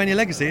WrestleMania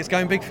legacy. It's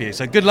going big for you.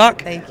 So good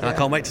luck. Thank you. And I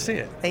can't wait to see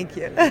it. Thank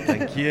you.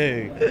 Thank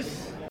you.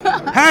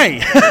 Hey,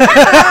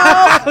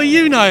 how are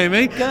you,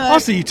 Naomi? Good. I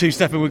see you two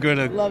stepping with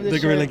the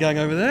Gorilla Gang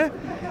over there.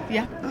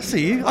 Yeah. I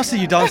see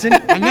you dancing.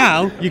 And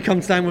now you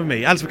come stand with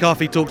me. Alex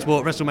McCarthy,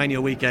 TalkSport, WrestleMania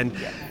weekend.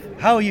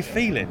 How are you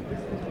feeling?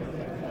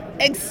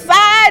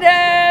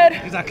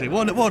 Excited! Exactly.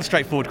 What a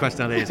straightforward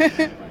question that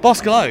is.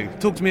 Boss Glow,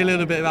 talk to me a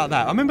little bit about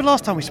that. I remember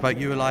last time we spoke,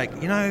 you were like,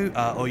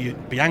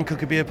 Bianca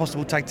could be a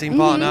possible tag team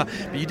partner.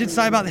 But you did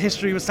say about the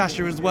history with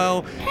Sasha as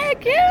well.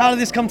 Heck yeah. How did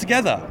this come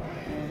together?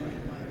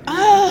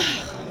 I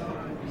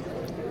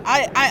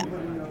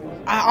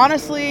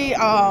honestly,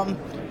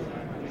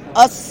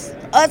 us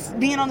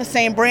being on the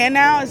same brand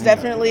now is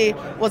definitely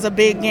was a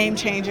big game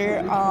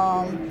changer.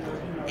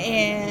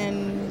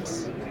 And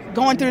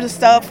going through the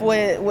stuff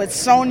with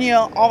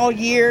Sonya all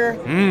year,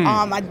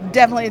 I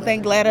definitely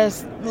think led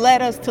us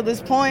to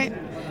this point.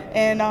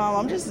 And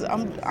I'm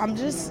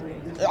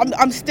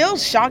still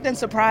shocked and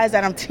surprised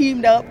that I'm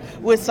teamed up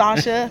with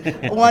Sasha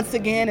once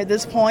again at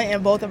this point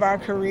in both of our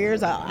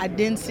careers. I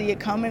didn't see it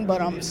coming,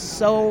 but I'm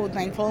so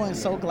thankful and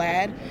so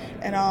glad.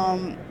 And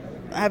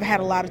I've had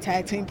a lot of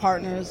tag team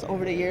partners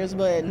over the years,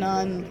 but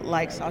none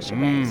like Sasha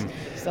Banks.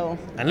 So.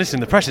 And listen,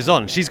 the pressure's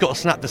on. She's got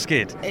to snap the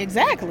skid.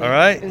 Exactly. All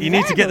right? Exactly. You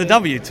need to get the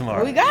W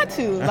tomorrow. We got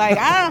to. Like,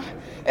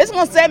 it's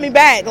going to set me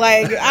back.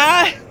 Like,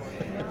 I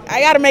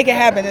got to make it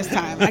happen this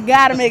time.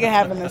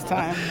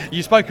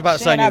 You spoke about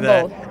Sonya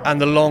there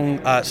and the long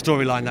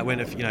storyline that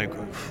went,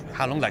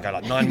 how long did that go?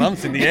 Like 9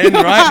 months in the end,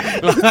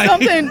 right?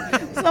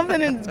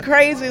 Something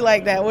crazy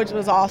like that, which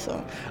was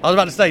awesome. I was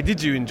about to say,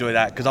 did you enjoy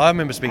that? Because I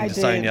remember speaking to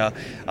Sonya,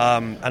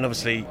 and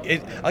obviously,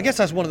 I guess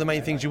that's one of the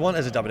main things you want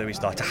as a WWE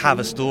star, to have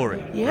a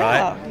story,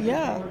 right?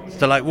 Yeah.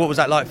 So, like, what was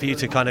that like for you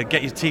to kind of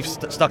get your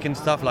teeth stuck in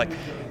stuff? Like,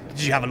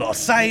 did you have a lot of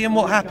say in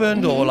what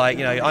happened? Or, like,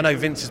 I know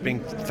Vince has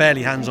been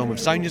fairly hands-on with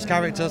Sonya's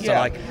character, so,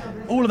 like,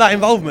 all of that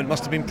involvement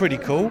must have been pretty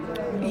cool.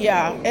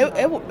 Yeah,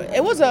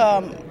 it was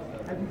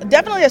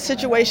definitely a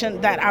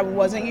situation that I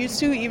wasn't used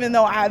to, even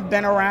though I've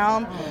been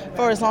around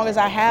for as long as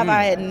I have.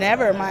 I had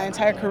never, my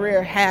entire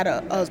career, had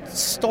a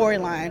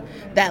storyline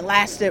that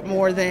lasted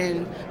more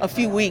than a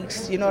few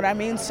weeks, you know what I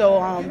mean?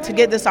 So to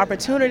get this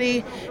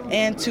opportunity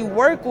and to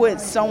work with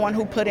someone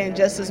who put in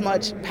just as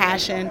much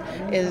passion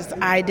as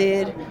I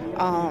did,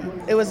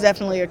 it was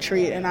definitely a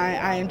treat, and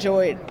I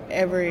enjoyed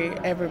every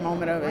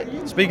moment of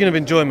it. Speaking of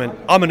enjoyment,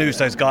 I'm an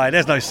Usos guy.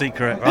 There's no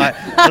secret, right?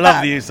 I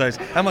love the Usos.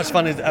 How much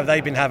fun have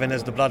they been having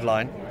as the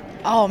Bloodline?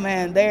 Oh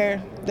man,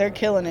 they're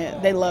killing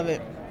it. They love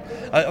it.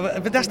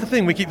 But that's the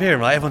thing we keep hearing,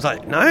 right? Everyone's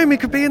like, Naomi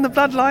could be in the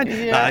bloodline.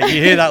 Yeah.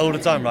 You hear that all the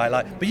time, right?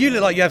 Like, but you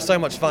look like you have so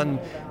much fun,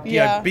 you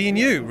know, Yeah. being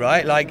you,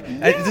 right? Like,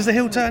 does the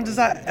heel turn, does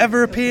that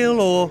ever appeal,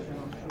 or?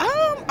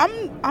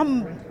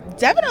 I'm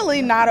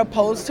definitely not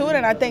opposed to it,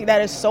 and I think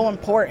that is so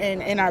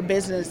important in our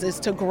business is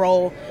to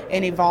grow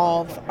and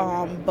evolve.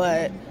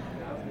 But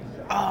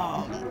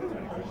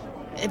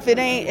if it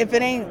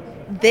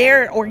ain't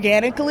there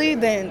organically,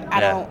 then I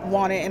don't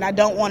want it, and I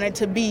don't want it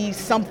to be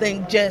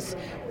something just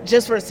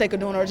for the sake of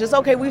doing it, or just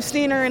okay. We've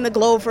seen her in the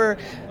glow for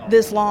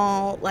this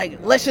long, like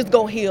let's just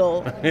go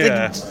heel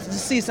to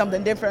see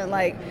something different.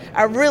 Like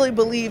I really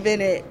believe in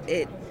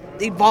it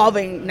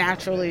evolving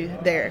naturally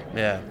there.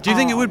 Yeah. Do you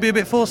think it would be a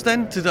bit forced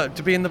then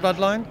to be in the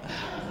bloodline?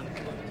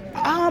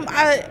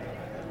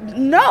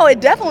 No, it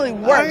definitely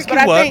works, but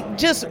I work. think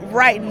just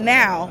right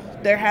now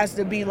there has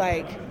to be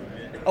like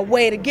a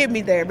way to get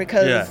me there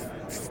because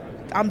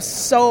I'm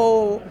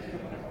so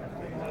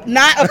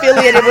not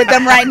affiliated with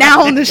them right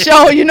now on the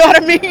show. You know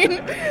what I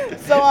mean?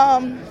 So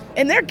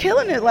and they're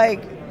killing it.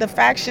 Like the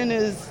faction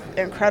is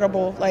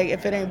incredible. Like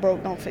if it ain't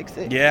broke, don't fix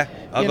it. Yeah,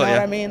 you know what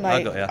I mean?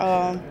 Like I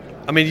got you.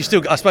 I mean, I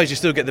suppose you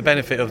still get the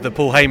benefit of the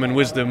Paul Heyman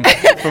wisdom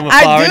from afar.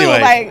 I do,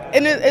 anyway. like,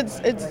 and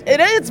it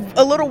is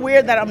a little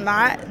weird that I'm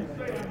not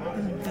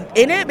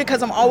in it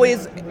because I'm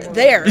always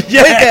there with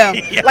them.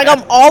 Yeah. Like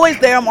I'm always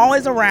there. I'm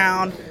always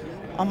around.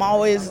 I'm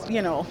always,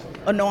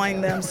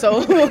 annoying them. So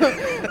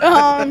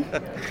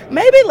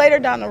maybe later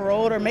down the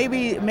road, or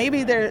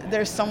maybe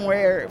there's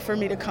somewhere for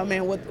me to come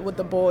in with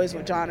the boys,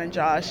 with John and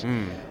Josh.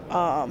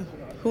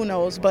 Who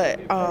knows? But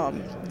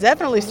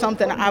definitely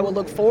something I would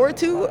look forward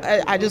to.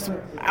 I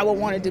would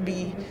want it to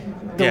be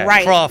the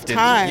right crafted.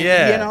 time,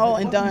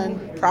 and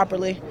done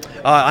properly.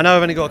 I know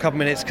I've only got a couple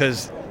minutes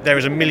because there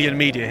is a million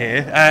media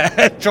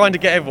here trying to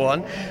get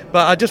everyone.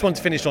 But I just want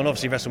to finish on,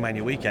 obviously,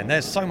 WrestleMania weekend.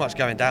 There's so much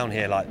going down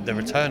here. Like, the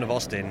return of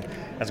Austin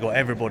has got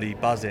everybody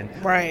buzzing.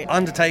 Right.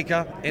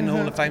 Undertaker in the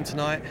Hall of Fame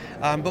tonight.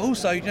 But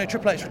also,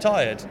 Triple H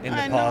retired in the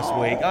past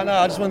week. I know.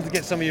 I just wanted to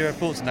get some of your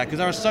thoughts on that because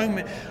there are so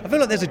many. I feel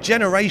like there's a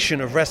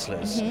generation of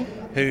wrestlers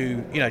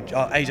who,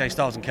 AJ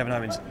Styles and Kevin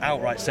Owens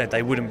outright said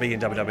they wouldn't be in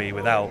WWE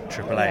without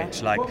Triple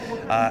H. Like,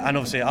 and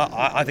obviously,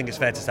 I think it's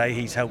fair to say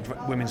he's helped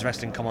women's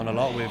wrestling come on a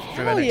lot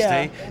through NXT.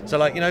 Yeah. So,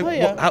 like,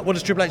 what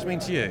does Triple H mean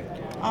to you?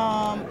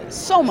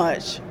 So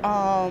much.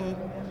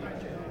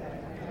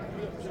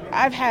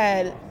 I've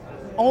had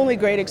only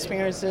great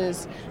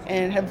experiences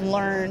and have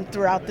learned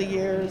throughout the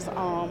years,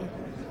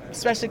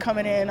 especially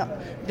coming in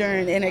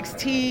during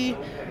NXT,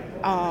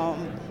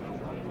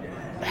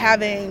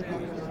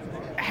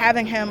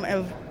 having him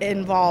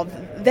involved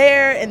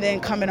there, and then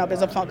coming up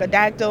as a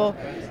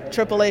Funkadactyl.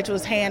 Triple H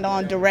was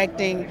hand-on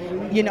directing,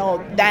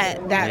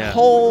 that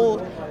whole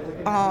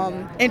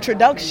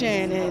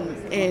introduction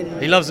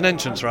and he loves an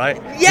entrance, right?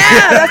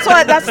 Yeah,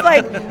 that's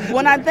like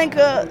when I think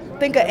of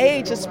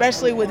H,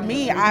 especially with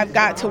me, I've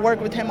got to work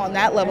with him on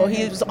that level.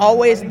 He was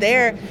always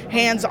there,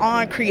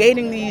 hands-on,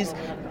 creating these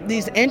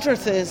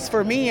entrances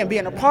for me and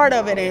being a part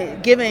of it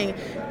and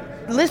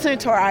listening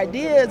to our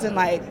ideas and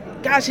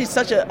gosh, he's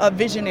such a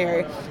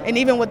visionary. And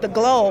even with the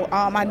Glow,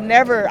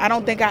 I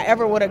don't think I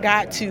ever would have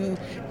got to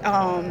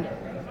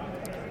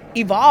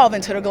evolve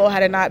into the Glow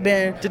had it not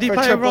been for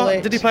Triple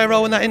H. Did he play a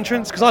role in that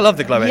entrance? Because I love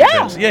the Glow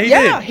entrance. Yeah, he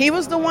did. He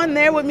was the one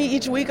there with me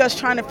each week, us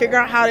trying to figure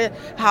out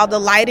how the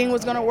lighting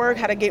was going to work,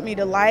 how to get me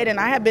to light. And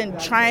I had been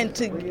trying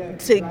to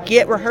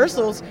get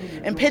rehearsals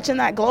and pitching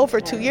that Glow for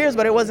 2 years,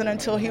 but it wasn't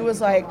until he was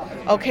like,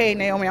 okay,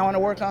 Naomi, I want to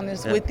work on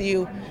this with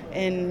you.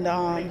 And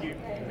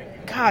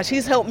gosh,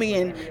 he's helped me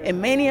in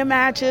Mania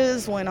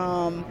matches when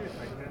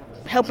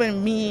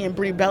helping me and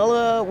Brie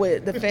Bella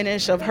with the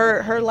finish of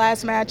her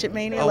last match at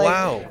Mania. Oh,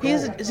 wow. Cool.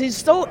 He's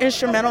so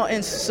instrumental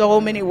in so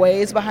many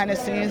ways behind the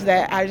scenes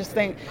that I just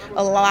think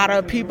a lot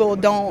of people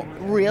don't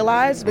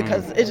realize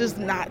because it's just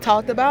not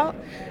talked about.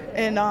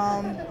 And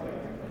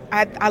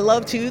I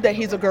love too that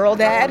he's a girl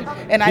dad,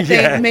 and I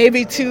think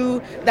maybe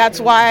too that's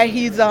why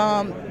he's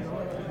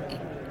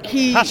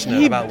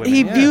passionate about women.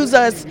 He views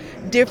us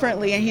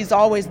differently, and he's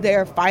always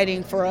there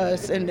fighting for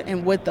us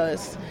and with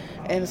us.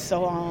 And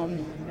so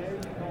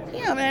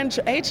yeah, man,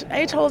 H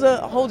holds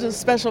a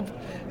special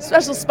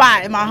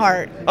spot in my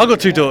heart. I've got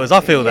 2 daughters.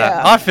 I feel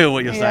that. I feel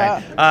what you're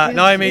saying.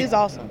 Naomi, he's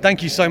awesome.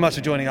 Thank you so much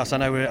for joining us. I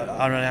know we're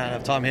running out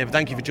of time here, but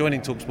thank you for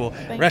joining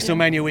TalkSport.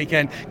 WrestleMania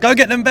weekend. Go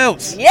get them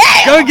belts. Yeah.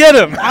 Go get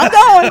them. I'm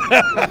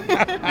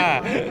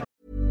going.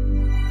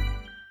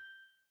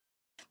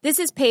 This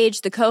is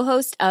Paige, the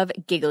co-host of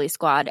Giggly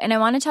Squad, and I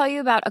want to tell you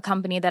about a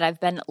company that I've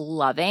been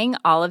loving,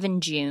 Olive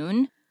 &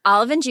 June.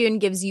 Olive & June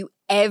gives you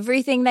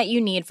everything that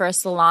you need for a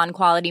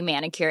salon-quality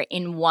manicure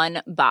in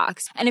one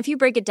box. And if you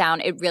break it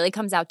down, it really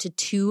comes out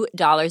to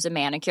 $2 a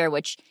manicure,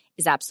 which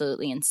is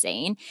absolutely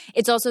insane.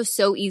 It's also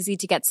so easy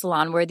to get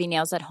salon-worthy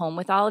nails at home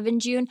with Olive &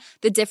 June.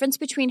 The difference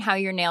between how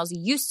your nails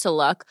used to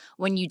look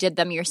when you did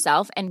them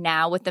yourself and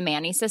now with the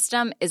Mani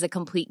system is a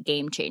complete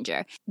game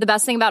changer. The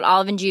best thing about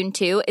Olive & June,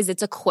 too, is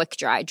it's a quick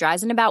dry.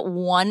 Dries in about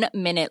 1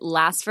 minute,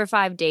 lasts for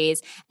 5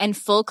 days, and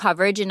full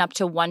coverage in up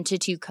to 1 to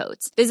 2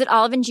 coats. Visit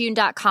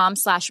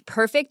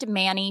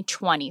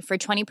oliveandjune.com/perfectmani20 for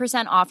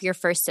 20% off your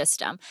first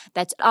system.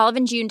 That's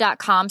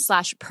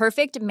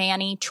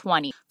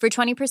oliveandjune.com/perfectmani20 for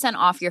 20%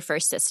 off your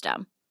first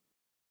system.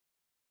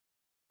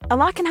 A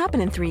lot can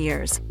happen in 3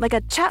 years, like a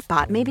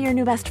chatbot may be your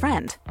new best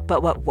friend.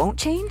 But what won't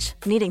change?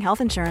 Needing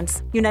health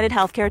insurance. United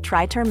Healthcare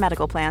Tri-Term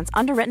Medical Plans,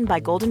 underwritten by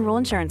Golden Rule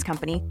Insurance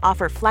Company,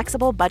 offer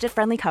flexible,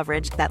 budget-friendly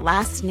coverage that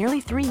lasts nearly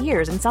 3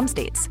 years in some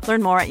states.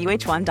 Learn more at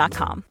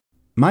uh1.com.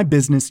 My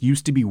business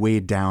used to be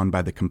weighed down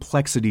by the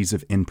complexities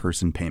of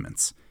in-person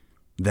payments.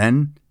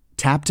 Then,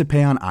 Tap to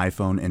Pay on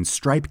iPhone and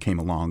Stripe came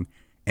along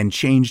and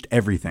changed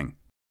everything.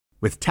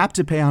 With Tap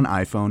to Pay on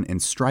iPhone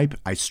and Stripe,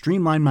 I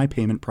streamlined my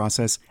payment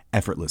process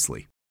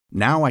effortlessly.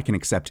 Now I can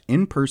accept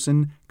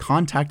in-person,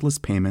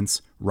 contactless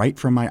payments right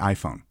from my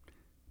iPhone.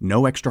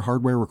 No extra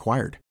hardware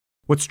required.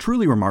 What's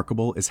truly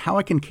remarkable is how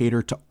I can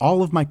cater to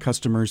all of my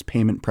customers'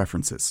 payment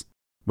preferences.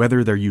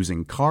 Whether they're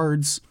using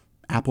cards,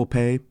 Apple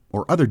Pay,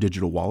 or other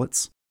digital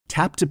wallets,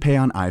 Tap to Pay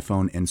on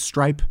iPhone and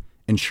Stripe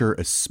ensure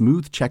a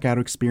smooth checkout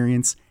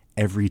experience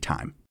every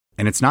time.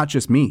 And it's not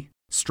just me.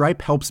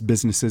 Stripe helps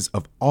businesses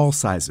of all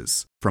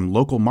sizes, from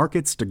local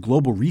markets to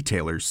global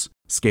retailers,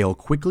 scale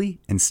quickly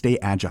and stay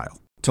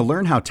agile. To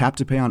learn how Tap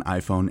to Pay on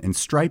iPhone and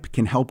Stripe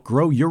can help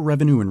grow your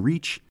revenue and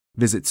reach,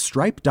 visit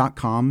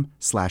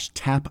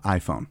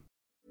stripe.com/tapiphone.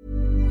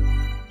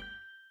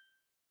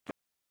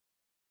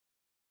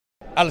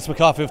 Alex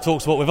McCarthy of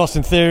TalkSport with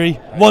Austin Theory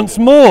once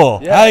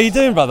more. Yes. How are you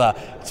doing, brother?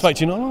 Spoke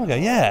to you not long ago,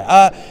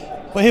 yeah.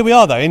 Well, here we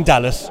are, though, in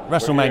Dallas,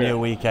 WrestleMania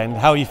weekend.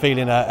 How are you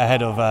feeling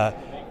ahead of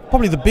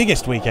probably the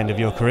biggest weekend of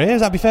your career?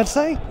 Is that be fair to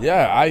say?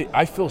 Yeah,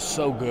 I feel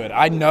so good.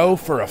 I know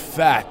for a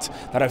fact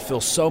that I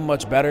feel so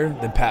much better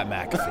than Pat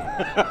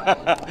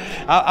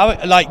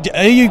McAfee.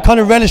 Are you kind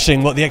of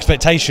relishing what the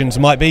expectations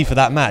might be for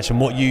that match and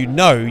what you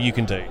know you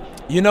can do?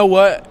 You know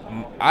what?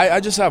 I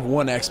just have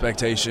one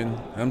expectation.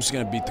 I'm just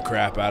going to beat the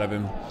crap out of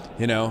him.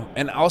 You know,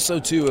 and also,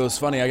 too, it was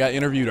funny. I got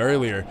interviewed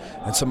earlier,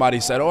 and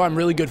somebody said, I'm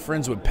really good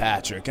friends with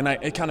Patrick. And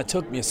it kind of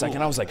took me a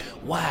second. I was like,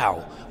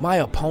 wow, my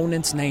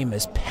opponent's name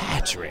is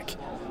Patrick.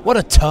 What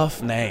a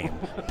tough name,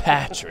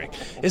 Patrick.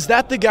 Is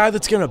that the guy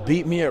that's going to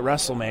beat me at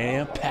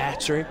WrestleMania,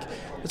 Patrick?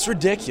 It's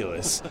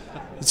ridiculous.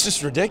 It's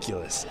just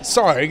ridiculous.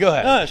 Sorry, go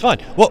ahead. No, it's fine.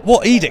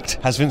 What edict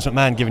has Vince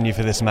McMahon given you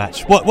for this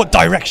match? What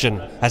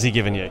direction has he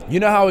given you?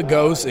 You know how it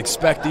goes.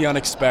 Expect the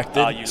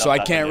unexpected. So I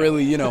can't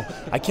really,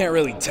 I can't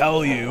really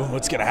tell you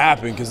what's going to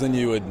happen because then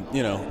you would,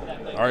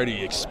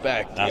 already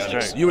expect.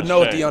 You would know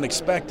what the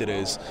unexpected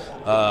is.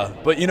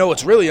 But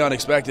what's really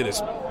unexpected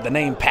is the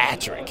name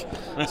Patrick.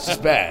 It's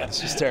just bad. It's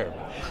just terrible.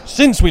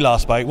 Since we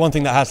last spoke, one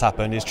thing that has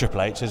happened is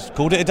Triple H has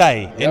called it a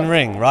day in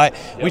ring, right?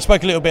 Yep. We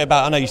spoke a little bit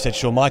about, I know you said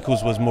Shawn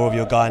Michaels was more of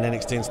your guy in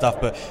NXT and stuff,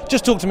 but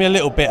just talk to me a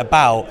little bit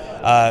about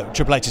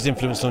Triple H's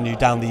influence on you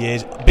down the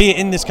years, be it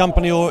in this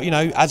company or,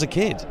 as a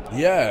kid.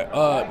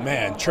 Yeah,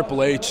 man,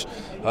 Triple H,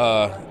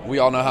 we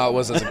all know how it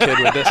was as a kid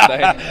with this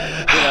thing,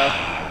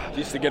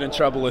 used to get in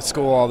trouble at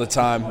school all the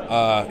time.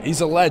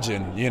 He's a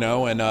legend,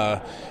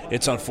 and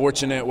it's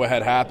unfortunate what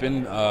had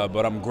happened,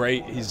 but I'm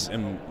great. He's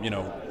in,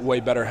 way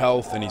better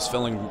health, and he's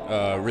feeling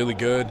really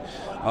good.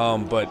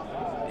 But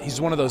he's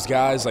one of those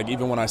guys, like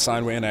even when I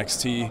signed with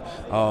NXT,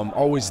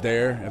 always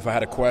there. If I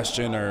had a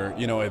question or,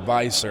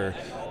 advice or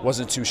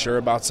wasn't too sure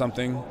about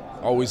something,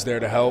 always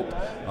there to help.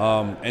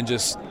 And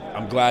just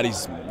I'm glad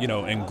he's,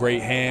 in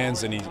great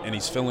hands and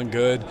he's feeling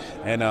good.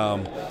 And,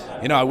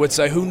 I would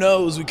say, who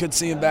knows, we could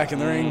see him back in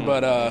the ring.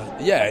 But,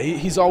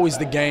 he's always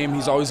the game.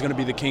 He's always going to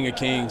be the king of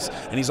kings,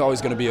 and he's always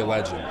going to be a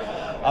legend.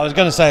 I was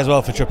going to say as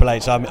well for Triple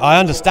H, I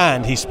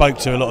understand he spoke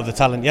to a lot of the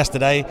talent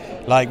yesterday.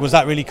 Like, was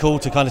that really cool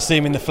to kind of see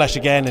him in the flesh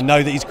again and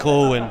know that he's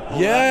cool? And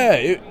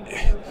yeah,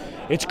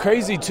 it's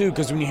crazy, too,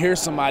 because when you hear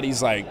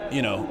somebody's like,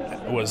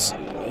 was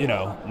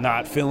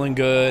not feeling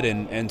good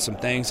and some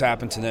things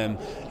happen to them,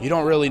 you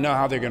don't really know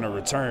how they're going to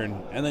return.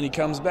 And then he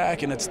comes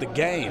back and it's the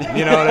game.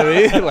 You know what I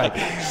mean? Like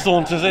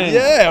saunters in.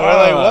 Yeah, we're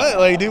like, what?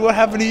 Like, dude, what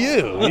happened to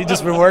you? You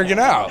just been working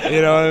out.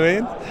 You know what I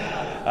mean?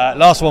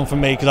 Last one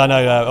from me, because I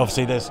know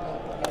obviously there's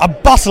a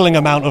bustling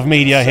amount of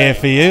media here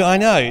for you. I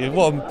know.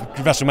 What a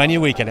WrestleMania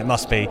weekend it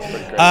must be.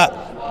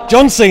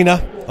 John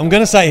Cena, I'm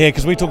going to say here,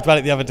 because we talked about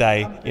it the other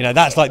day,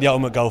 that's like the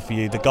ultimate goal for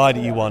you, the guy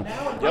that you want.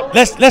 Yep.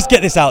 Let's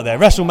get this out there.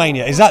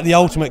 WrestleMania, is that the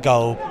ultimate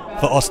goal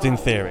for Austin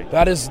Theory?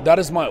 That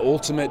is my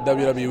ultimate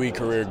WWE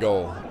career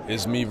goal,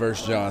 is me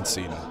versus John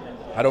Cena.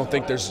 I don't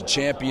think there's a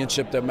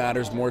championship that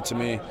matters more to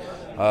me.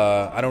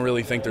 I don't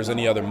really think there's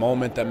any other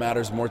moment that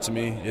matters more to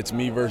me. It's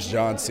me versus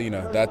John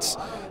Cena. That's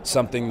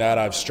something that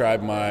I've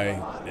strived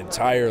my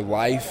entire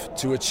life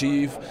to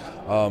achieve.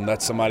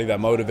 That's somebody that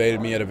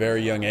motivated me at a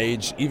very young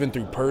age, even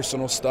through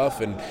personal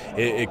stuff, and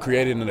it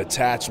created an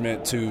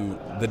attachment to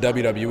the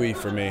WWE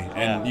for me.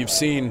 And you've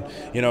seen,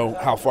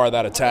 how far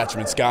that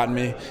attachment's gotten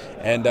me.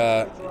 And,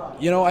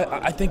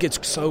 I think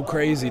it's so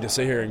crazy to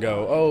sit here and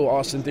go, oh,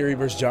 Austin Theory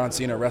versus John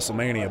Cena at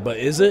WrestleMania. But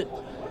is it?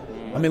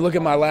 I mean, look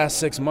at my last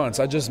 6 months.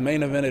 I just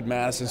main evented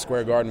Madison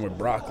Square Garden with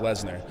Brock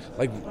Lesnar.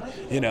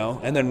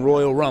 And then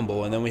Royal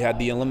Rumble, and then we had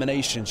the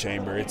Elimination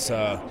Chamber.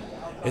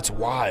 It's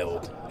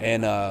wild.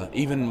 And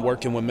even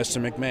working with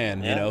Mr.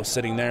 McMahon,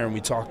 sitting there, and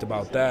we talked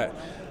about that.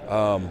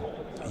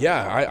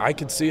 I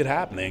could see it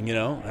happening,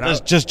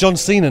 And Does John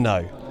Cena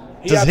know?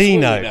 Does he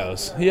know?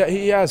 Knows.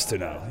 He has to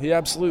know. He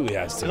absolutely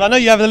has to. I know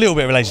you have a little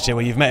bit of relationship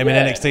where you've met him in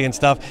NXT and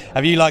stuff.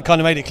 Have you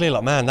kind of made it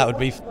clear, man, that would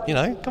be,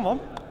 come on.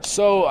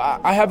 So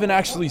I haven't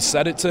actually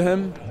said it to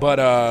him,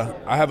 but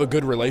I have a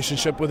good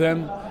relationship with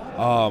him.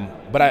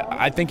 But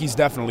I think he's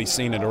definitely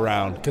seen it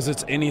around, because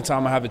it's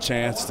anytime I have a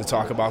chance to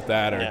talk about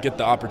that or get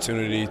the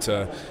opportunity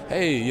to,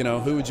 hey,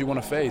 who would you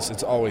want to face?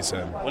 It's always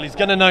him. Well, he's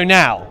going to know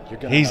now.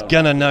 He's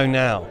going to know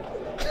now.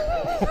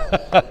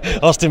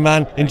 Austin,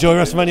 man, enjoy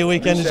WrestleMania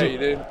weekend.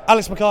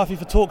 Alex McCarthy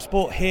for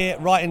TalkSport here,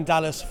 right in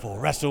Dallas for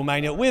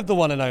WrestleMania with the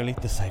one and only,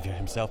 the Saviour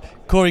himself,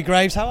 Corey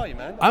Graves. How are you,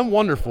 man? I'm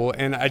wonderful,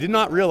 and I did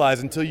not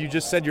realize until you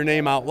just said your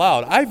name out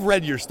loud. I've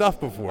read your stuff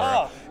before,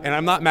 and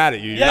I'm not mad at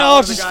you.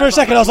 Just for a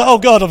second, I was like, oh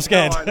God, I'm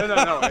scared.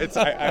 No.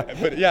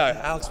 But yeah,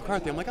 Alex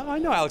McCarthy. I'm like, oh, I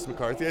know Alex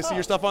McCarthy. I see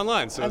your stuff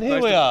online. So and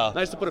here we are.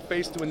 Nice to put a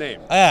face to a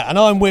name. Yeah, and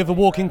I'm with a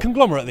walking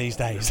conglomerate these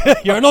days.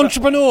 You're an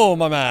entrepreneur,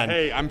 my man.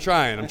 Hey, I'm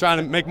trying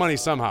to make money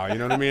somehow. You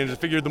know what I mean? I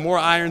just figured the more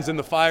irons in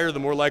the fire, the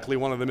more likely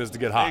one of them is to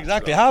get hot.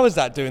 Exactly. So. How is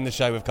that doing the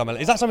show with Carmella?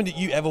 Is that something that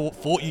you ever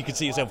thought you could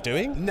see yourself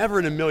doing? Never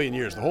in a million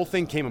years. The whole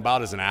thing came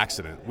about as an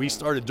accident. We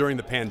started during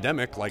the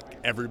pandemic, like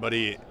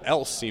everybody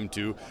else seemed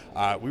to.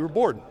 We were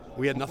bored.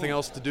 We had nothing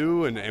else to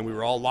do, and we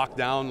were all locked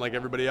down like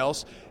everybody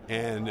else.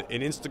 And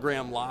an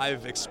Instagram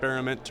Live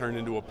experiment turned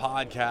into a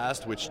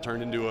podcast, which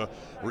turned into a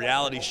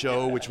reality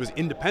show, which was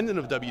independent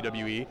of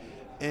WWE.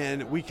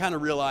 And we kind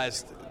of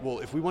realized, well,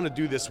 if we want to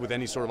do this with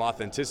any sort of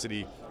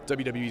authenticity,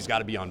 WWE's got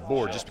to be on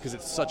board, just because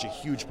it's such a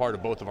huge part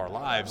of both of our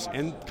lives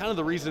and kind of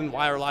the reason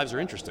why our lives are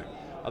interesting.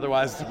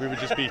 Otherwise, we would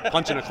just be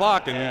punching a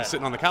clock and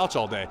sitting on the couch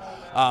all day.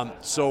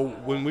 So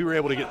when we were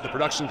able to get the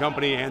production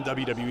company and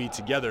WWE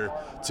together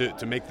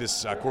to make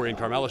this Corey and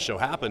Carmella show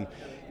happen,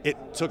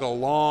 it took a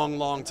long,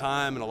 long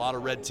time and a lot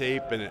of red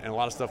tape and a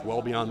lot of stuff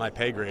well beyond my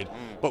pay grade.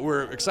 But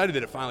we're excited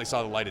that it finally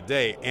saw the light of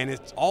day. And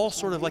it's all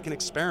sort of like an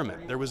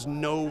experiment. There was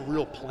no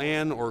real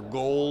plan or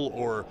goal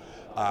or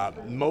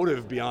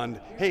motive beyond,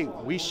 hey,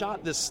 we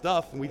shot this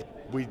stuff and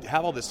we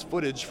have all this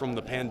footage from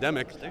the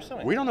pandemic.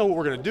 We don't know what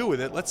we're going to do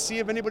with it. Let's see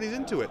if anybody's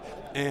into it.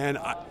 And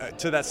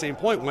to that same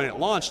point, when it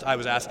launched, I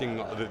was asking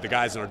the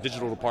guys in our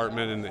digital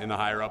department and the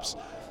higher-ups,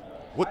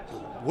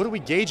 what are we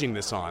gauging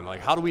this on?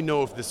 Like, how do we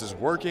know if this is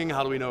working?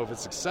 How do we know if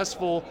it's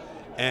successful?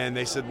 And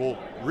they said, well,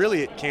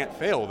 really, it can't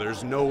fail.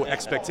 There's no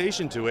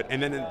expectation to it.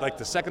 And then in like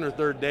the second or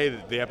third day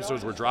that the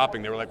episodes were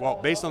dropping, they were like, well,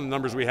 based on the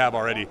numbers we have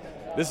already,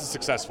 this is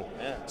successful.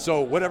 Yeah.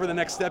 So whatever the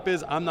next step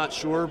is, I'm not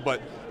sure.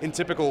 But in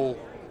typical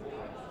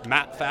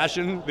Matt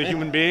fashion, the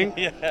human being,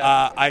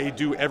 I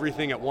do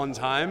everything at one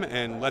time,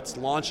 and let's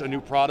launch a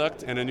new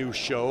product and a new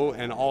show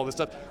and all this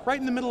stuff right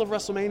in the middle of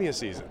WrestleMania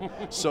season.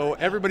 So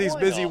everybody's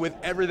busy with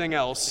everything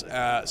else.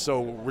 So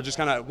we're just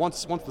kind of,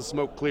 once the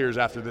smoke clears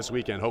after this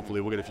weekend,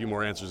 hopefully we'll get a few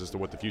more answers as to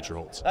what the future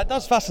holds. That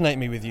does fascinate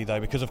me with you, though,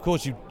 because of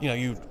course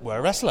you were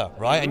a wrestler,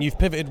 right? Mm-hmm. And you've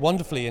pivoted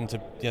wonderfully into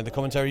the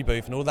commentary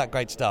booth and all that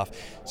great stuff.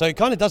 So it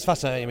kind of does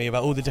fascinate me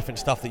about all the different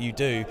stuff that you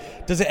do.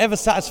 Does it ever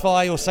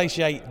satisfy or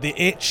satiate the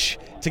itch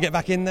to get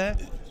back in there?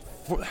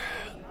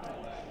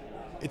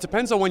 It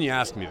depends on when you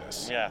ask me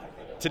this. Yeah.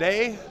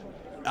 Today,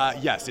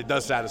 yes, it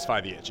does satisfy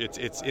the itch.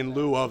 It's in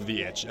lieu of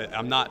the itch.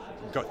 I'm not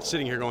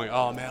sitting here going,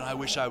 oh man, I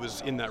wish I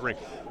was in that ring.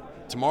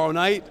 Tomorrow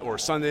night or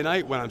Sunday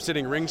night when I'm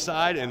sitting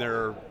ringside and there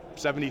are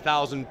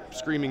 70,000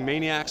 screaming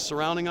maniacs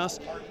surrounding us,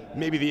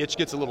 maybe the itch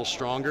gets a little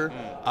stronger.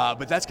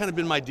 But that's kind of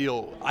been my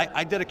deal.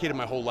 I dedicated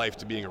my whole life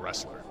to being a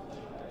wrestler.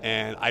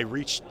 And I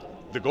reached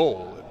the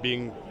goal,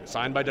 being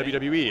signed by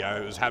WWE. I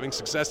was having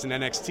success in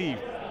NXT.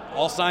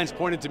 All signs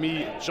pointed to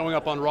me showing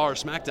up on Raw or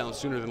SmackDown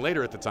sooner than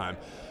later at the time.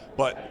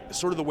 But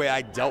sort of the way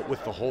I dealt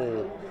with the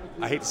whole,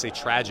 I hate to say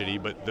tragedy,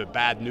 but the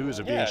bad news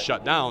of being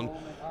shut down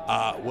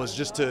was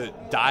just to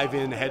dive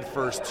in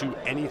headfirst to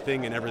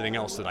anything and everything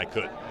else that I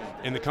could.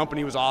 And the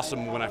company was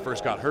awesome when I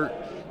first got hurt,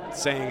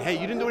 saying, hey,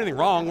 you didn't do anything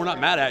wrong. We're not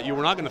mad at you.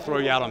 We're not going to throw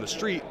you out on the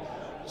street.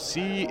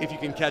 See if you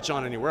can catch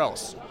on anywhere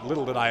else.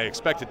 Little did I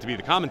expect it to be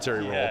the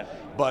commentary role.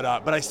 But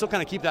I still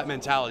kind of keep that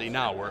mentality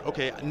now where,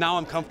 okay, now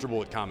I'm comfortable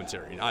with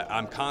commentary.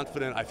 I'm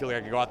confident. I feel like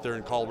I could go out there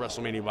and call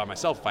WrestleMania by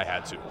myself if I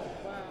had to.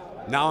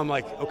 Now I'm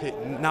like, okay,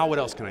 now what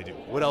else can I do?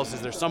 What else?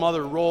 Is there some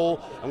other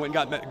role? I went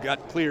and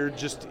got cleared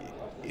just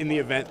in the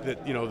event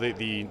that,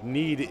 the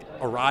need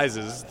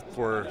arises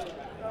for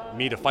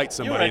me to fight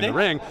somebody in the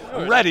ring.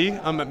 I'm ready.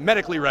 I'm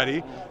medically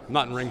ready. I'm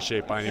not in ring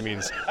shape by any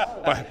means.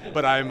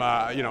 but I'm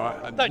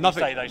Don't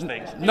nothing. you say those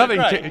things. Nothing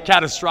Great.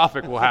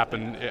 catastrophic will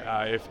happen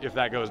if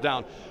that goes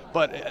down.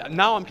 But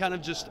now I'm kind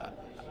of just.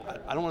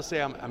 I don't want to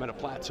say I'm at a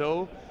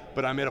plateau,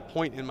 but I'm at a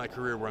point in my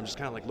career where I'm just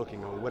kind of like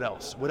looking, what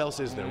else? What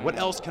else is there? What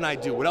else can I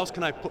do? What else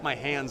can I put my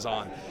hands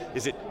on?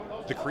 Is it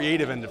the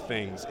creative end of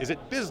things? Is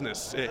it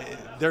business?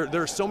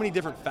 There are so many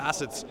different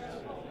facets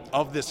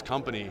of this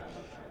company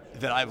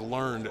that I've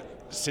learned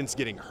since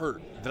getting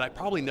hurt that I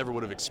probably never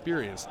would have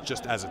experienced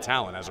just as a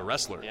talent, as a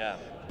wrestler. Yeah.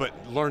 But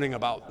learning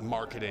about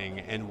marketing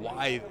and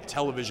why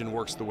television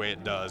works the way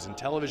it does, and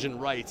television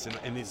rights,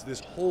 and this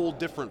whole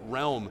different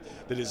realm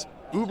that is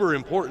uber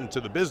important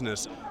to the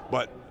business,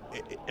 but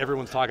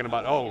everyone's talking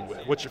about,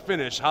 what's your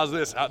finish? How's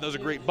this? That was a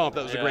great bump.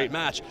 That was a great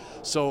match.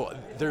 So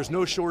there's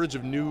no shortage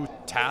of new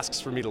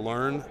tasks for me to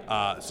learn.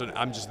 So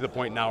I'm just at the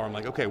point now where I'm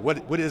like, okay,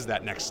 what is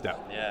that next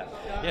step?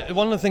 Yeah,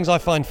 one of the things I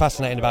find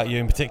fascinating about you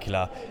in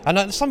particular,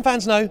 and some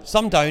fans know,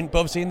 some don't, but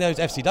obviously in those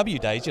FCW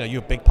days, you're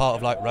a big part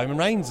of like Roman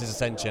Reigns'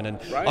 ascension,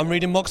 and right. I'm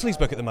reading Moxley's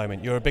book at the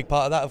moment. You're a big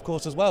part of that, of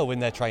course, as well in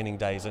their training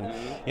days, and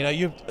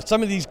you've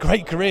some of these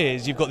great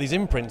careers you've got these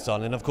imprints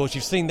on, and of course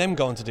you've seen them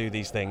go on to do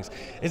these things.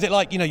 Is it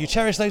like you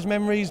cherish those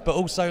memories, but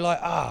also like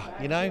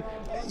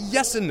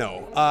Yes and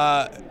no.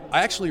 I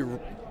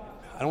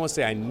don't want to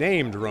say I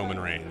named Roman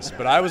Reigns,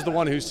 but I was the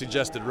one who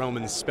suggested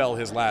Roman spell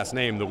his last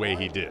name the way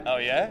he did. Oh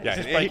yeah? Is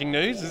this breaking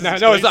news?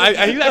 No, he's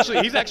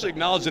actually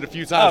acknowledged it a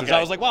few times. Which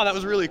I was like, wow, that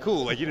was really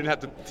cool. Like you didn't have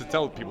to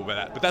tell people about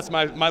that. But that's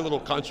my little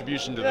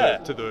contribution to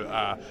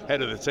the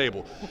head of the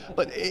table.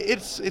 But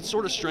it's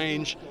sort of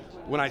strange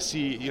when I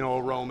see a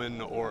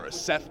Roman or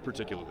Seth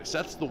particularly.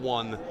 Seth's the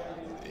one.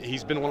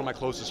 He's been one of my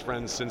closest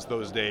friends since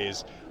those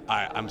days.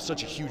 I'm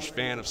such a huge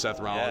fan of Seth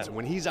Rollins, and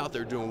when he's out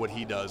there doing what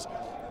he does,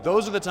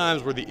 those are the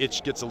times where the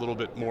itch gets a little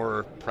bit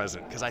more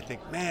present. Because I think,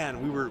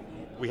 man,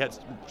 we had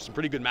some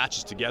pretty good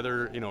matches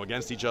together,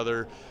 against each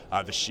other,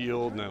 the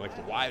Shield and like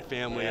the Wyatt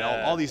family, and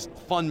all these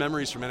fun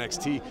memories from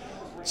NXT.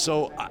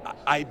 So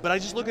I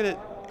just look at it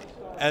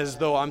as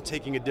though I'm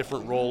taking a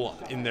different role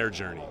in their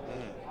journey.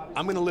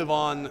 I'm going to live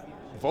on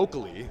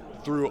vocally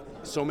through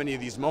so many of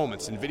these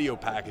moments and video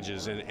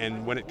packages,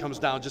 and when it comes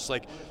down, just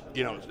like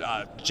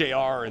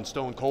JR and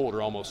Stone Cold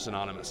are almost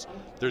synonymous.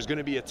 There's going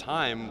to be a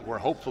time where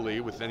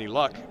hopefully, with any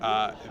luck,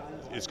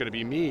 it's going to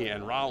be me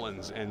and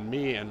Rollins and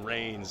me and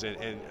Reigns,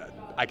 and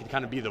I can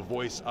kind of be the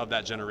voice of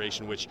that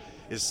generation, which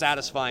is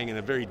satisfying in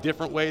a very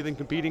different way than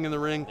competing in the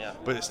ring,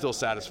 but it's still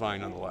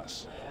satisfying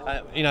nonetheless.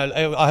 I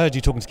heard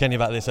you talking to Kenny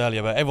about this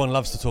earlier, but everyone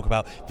loves to talk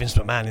about Vince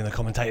McMahon in the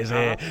commentator's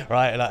ear,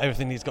 right? Like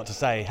everything he's got to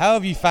say. How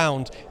have you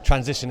found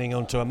transitioning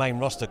onto a main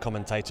roster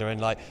commentator, and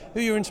like who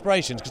are your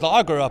inspirations? Because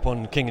I grew up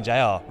on King and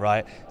JR,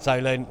 right? So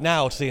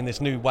now seeing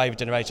this new wave of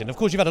generation, of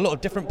course you've had a lot of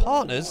different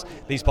partners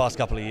these past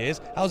couple of years.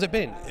 How's it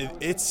been?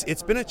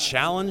 It's been a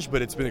challenge,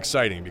 but it's been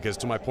exciting because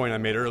to my point I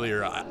made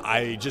earlier,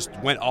 I just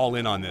went all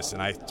in on this,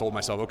 and I told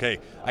myself, okay,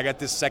 I got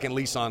this second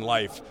lease on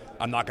life.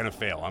 I'm not going to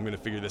fail. I'm going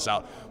to figure this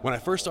out. When I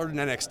first started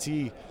in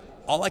NXT,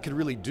 all I could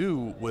really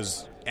do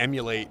was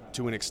emulate,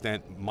 to an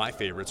extent, my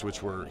favorites,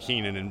 which were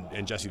Heenan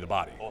and Jesse the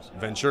Body. Awesome.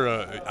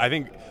 Ventura, I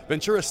think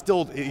Ventura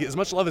still, as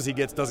much love as he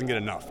gets, doesn't get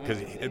enough.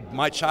 Because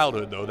my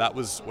childhood, though, that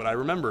was what I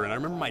remember. And I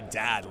remember my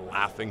dad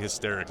laughing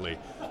hysterically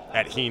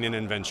at Heenan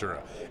and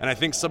Ventura. And I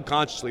think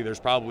subconsciously that's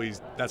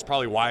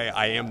probably why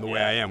I am the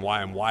way I am,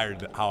 why I'm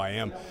wired how I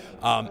am.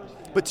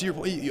 But to your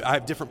point, I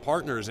have different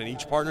partners, and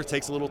each partner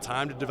takes a little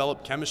time to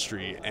develop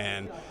chemistry,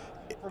 and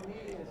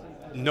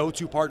no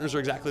two partners are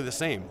exactly the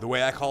same. The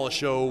way I call a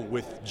show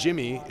with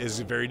Jimmy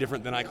is very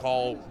different than I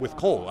call with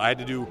Cole. I had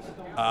to do,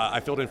 I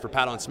filled in for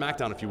Pat on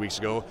SmackDown a few weeks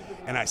ago,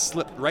 and I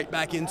slipped right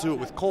back into it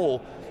with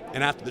Cole,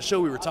 and after the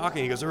show we were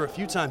talking, he goes, there were a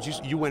few times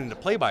you went into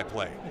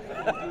play-by-play.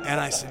 And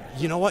I said,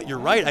 you know what, you're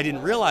right, I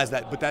didn't realize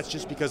that, but that's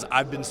just because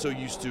I've been so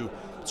used to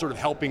sort of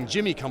helping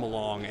Jimmy come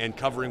along and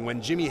covering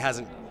when Jimmy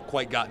hasn't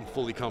quite gotten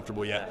fully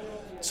comfortable yet.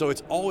 So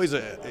it's always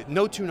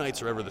no two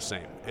nights are ever the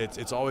same.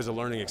 It's always a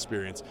learning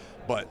experience.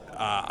 But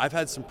I've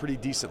had some pretty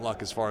decent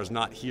luck as far as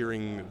not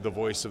hearing the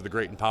voice of the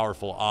great and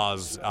powerful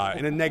Oz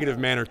in a negative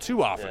manner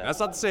too often.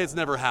 That's not to say it's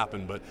never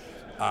happened, but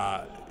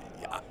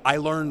I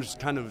learned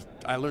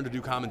to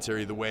do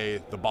commentary the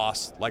way the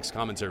boss likes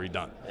commentary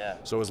done. Yeah.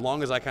 So as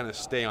long as I kind of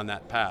stay on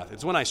that path,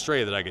 it's when I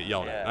stray that I get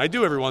yelled at. And I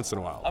do every once in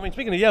a while. I mean,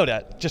 speaking of yelled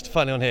at, just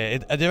finally on here,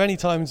 are there any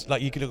times,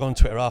 like you could look on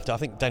Twitter after, I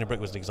think Dana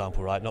Brooke was an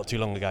example, right, not too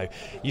long ago,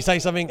 you say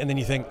something and then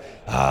you think,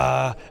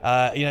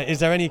 is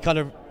there any kind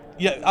of,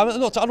 I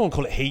don't want to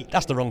call it heat,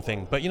 that's the wrong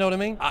thing, but you know what I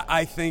mean?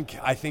 I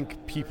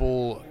think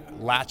people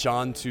latch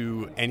on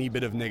to any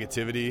bit of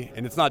negativity,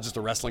 and it's not just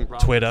a wrestling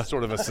problem. Twitter. It's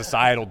sort of a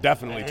societal,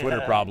 definitely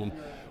Twitter problem,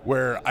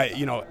 where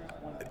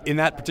in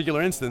that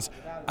particular instance,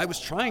 I was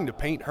trying to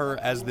paint her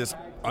as this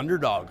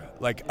underdog.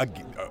 Like,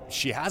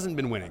 she hasn't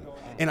been winning.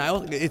 And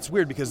it's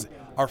weird because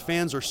our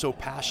fans are so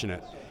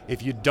passionate.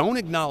 If you don't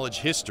acknowledge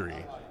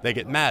history, they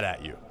get mad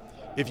at you.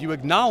 If you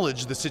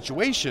acknowledge the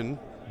situation,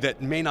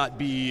 that may not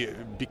be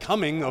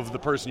becoming of the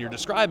person you're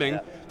describing,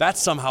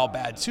 that's somehow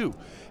bad too.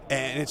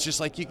 And it's just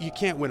like you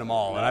can't win them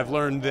all. And I've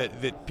learned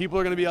that people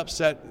are going to be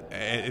upset.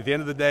 At the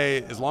end of the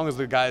day, as long as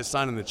the guys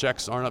signing the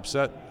checks aren't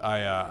upset,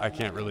 I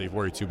can't really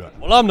worry too much.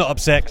 Well, I'm not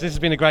upset because this has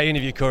been a great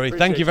interview, Corey.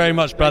 Thank you very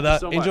much, brother.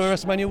 So much. Enjoy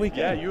WrestleMania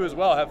weekend. Yeah, you as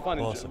well. Have fun.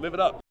 Awesome. Live it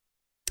up.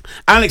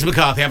 Alex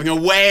McCarthy having a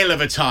whale of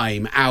a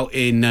time out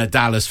in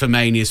Dallas for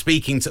Mania,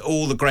 speaking to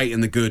all the great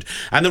and the good,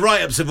 and the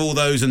write-ups of all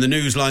those and the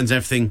news lines and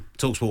everything.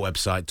 TalkSport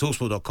website,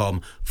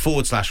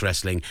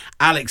 talksport.com/wrestling.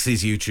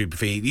 Alex's YouTube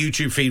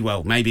feed,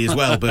 well, maybe as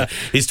well, but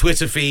his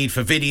Twitter feed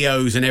for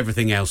videos and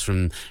everything else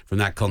from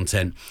that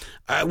content.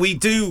 We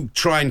do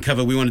try and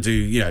cover, we want to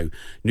do,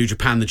 New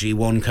Japan, the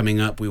G1 coming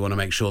up. We want to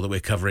make sure that we're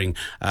covering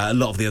a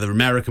lot of the other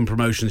American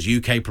promotions,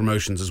 UK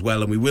promotions as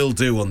well, and we will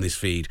do on this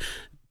feed.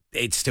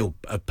 It's still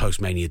a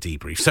post-Mania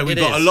debrief. So we've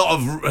got a lot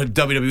of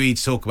WWE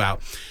to talk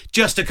about.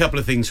 Just a couple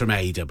of things from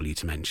AEW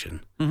to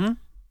mention. Mm-hmm.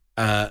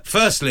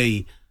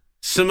 Firstly,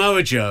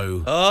 Samoa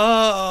Joe,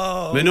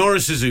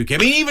 Minoru Suzuki. I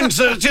mean, even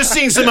just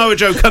seeing Samoa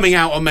Joe coming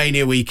out on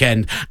Mania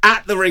weekend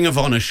at the Ring of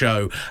Honor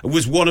show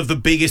was one of the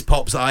biggest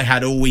pops that I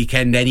had all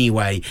weekend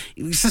anyway.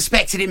 We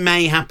suspected it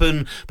may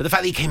happen, but the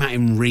fact that he came out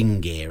in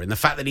ring gear and the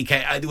fact that he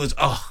came, it was,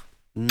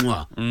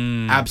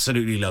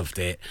 absolutely loved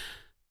it.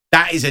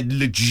 That is a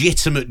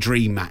legitimate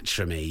dream match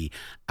for me.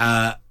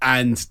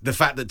 And the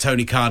fact that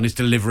Tony Khan is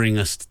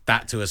delivering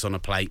that to us on a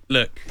plate.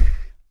 Look,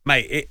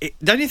 mate,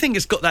 don't you think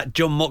it's got that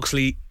Jon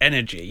Moxley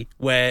energy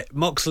where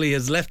Moxley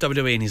has left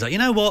WWE and he's like, you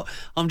know what?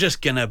 I'm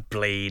just going to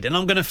bleed and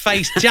I'm going to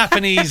face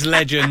Japanese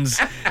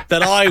legends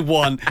that I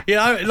want.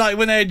 Like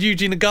when they had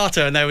Yuji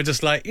Nagata and they were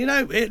just like,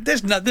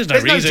 there's no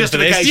reason for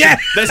this. Yeah.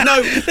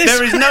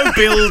 There is no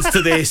build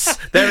to this.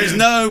 There is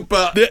no,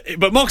 but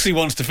Moxley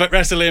wants to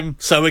wrestle him,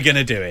 so we're going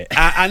to do it.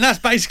 And that's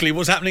basically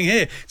what's happening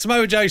here.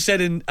 Samoa Joe said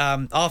in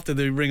after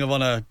the Ring of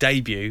Honor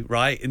debut,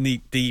 right, in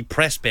the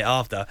press bit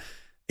after,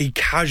 he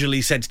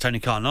casually said to Tony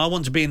Khan, I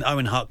want to be in the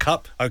Owen Hart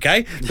Cup,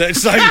 okay?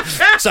 So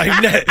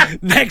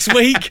next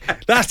week,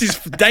 that's his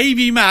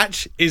debut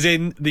match is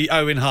in the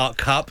Owen Hart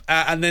Cup.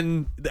 And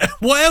then,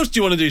 what else do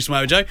you want to do,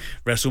 Samoa Joe?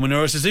 Wrestle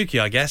Minoru Suzuki,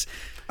 I guess.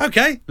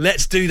 Okay,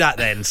 let's do that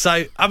then.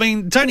 So, I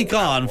mean, Tony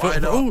Khan, for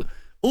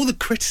all the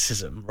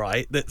criticism,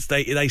 right, that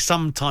they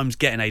sometimes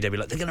get in AEW,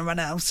 like they're going to run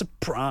out of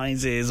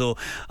surprises or,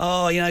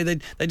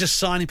 they just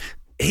sign him.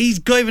 He's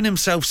given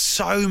himself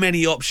so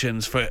many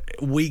options for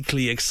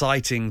weekly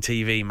exciting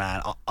TV,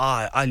 man.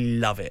 I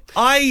love it.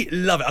 I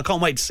love it. I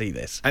can't wait to see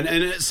this. And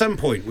at some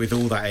point with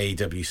all that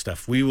AEW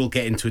stuff, we will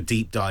get into a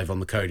deep dive on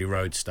the Cody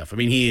Rhodes stuff. I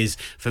mean, he is,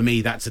 for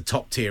me, that's a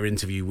top tier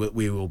interview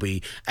we will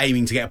be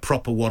aiming to get a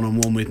proper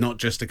one-on-one with, not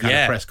just a kind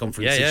of press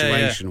conference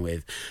situation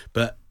with.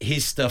 But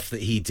his stuff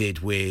that he did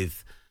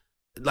with,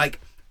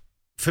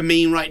 for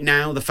me right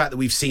now, the fact that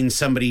we've seen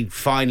somebody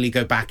finally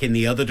go back in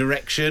the other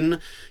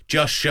direction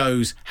just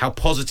shows how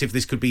positive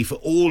this could be for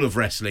all of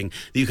wrestling.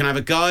 That you can have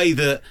a guy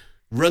that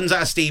runs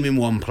out of steam in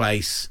one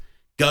place,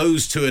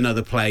 goes to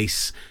another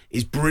place,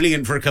 is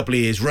brilliant for a couple of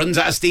years, runs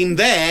out of steam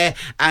there,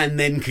 and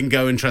then can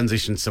go and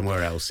transition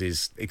somewhere else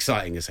is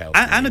exciting as hell.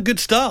 And a good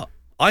start,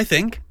 I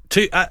think.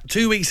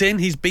 2 weeks in,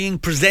 he's being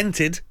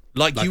presented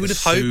like you would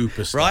have hoped,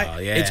 superstar,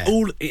 right? Yeah.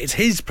 It's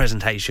his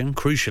presentation,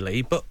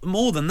 crucially, but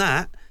more than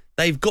that,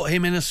 they've got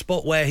him in a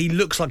spot where he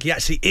looks like he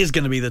actually is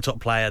going to be the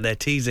top player. They're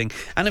teasing.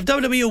 And if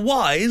WWE are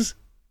wise,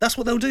 that's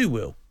what they'll do,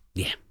 Will.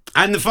 Yeah.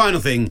 And the final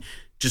thing,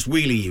 just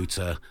Wheeler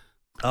Yuta.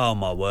 Oh,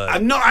 my word.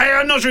 I'm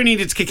not sure he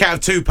needed to kick out of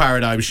 2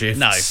 paradigm shifts.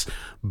 No.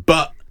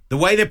 But the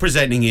way they're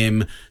presenting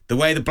him, the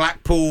way the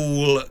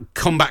Blackpool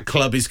Combat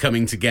Club is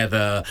coming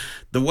together,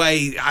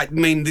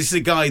 this is a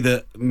guy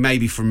that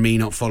maybe from me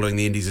not following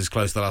the Indies as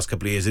close the last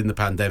couple of years in the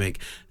pandemic,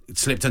 it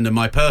slipped under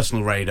my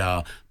personal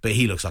radar, but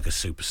he looks like a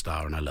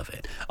superstar and I love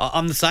it.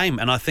 I'm the same,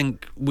 and I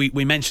think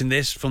we mentioned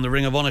this from the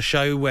Ring of Honor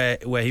show where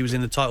he was in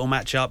the title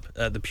matchup,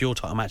 the pure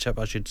title matchup,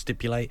 I should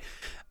stipulate,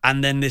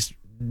 and then this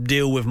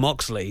deal with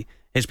Moxley.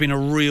 It's been a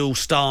real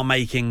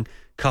star-making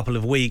couple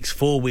of weeks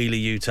for Wheeler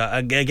Yuta.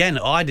 Again,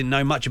 I didn't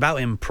know much about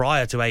him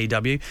prior to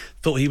AEW,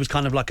 thought he was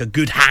kind of like a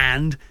good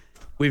hand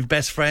with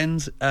best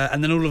friends,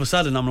 and then all of a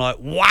sudden I'm like,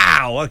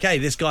 wow, okay,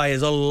 this guy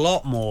is a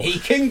lot more. He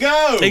can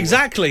go!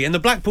 Exactly, and the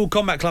Blackpool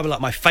Combat Club are like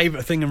my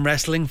favourite thing in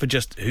wrestling for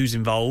just who's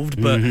involved,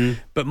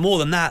 but more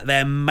than that,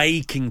 they're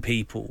making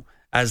people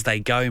as they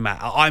go, Matt.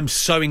 I'm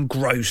so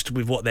engrossed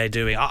with what they're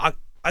doing. I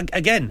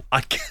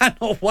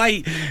cannot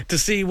wait to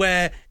see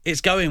where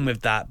it's going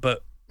with that,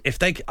 but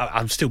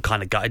I'm still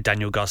kind of gutted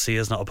Daniel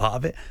Garcia's not a part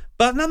of it,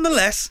 but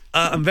nonetheless,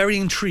 I'm very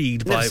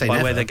intrigued by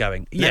where they're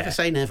going. Never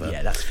say never.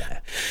 Yeah, that's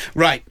fair.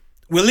 Right.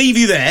 We'll leave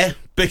you there,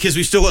 Because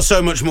we've still got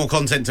so much more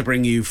content to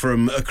bring you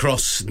from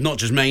across not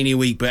just Mania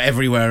Week, but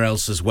everywhere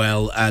else as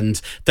well. And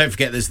don't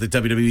forget, there's the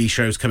WWE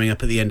shows coming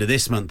up at the end of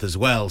this month as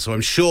well. So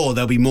I'm sure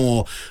there'll be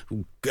more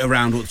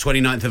around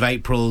 29th of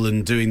April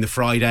and doing the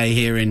Friday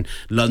here in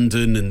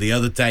London and the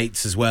other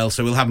dates as well.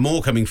 So we'll have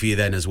more coming for you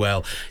then as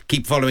well.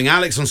 Keep following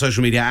Alex on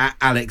social media at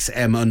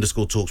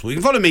AlexM_Talksport. You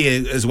can follow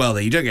me as well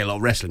there. You don't get a lot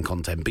of wrestling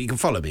content, but you can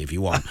follow me if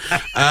you want.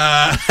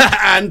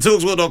 And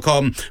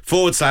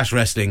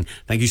talksport.com/wrestling.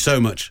 Thank you so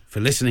much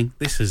for listening.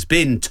 This has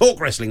been Talk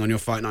Wrestling on your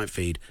Fight Night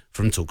feed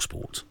from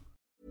TalkSport.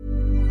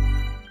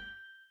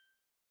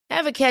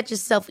 Ever catch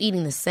yourself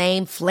eating the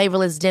same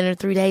flavorless dinner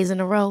 3 days in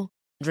a row?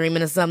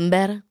 Dreaming of something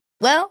better?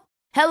 Well,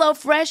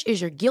 HelloFresh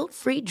is your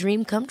guilt-free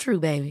dream come true,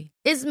 baby.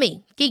 It's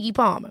me, Keke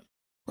Palmer.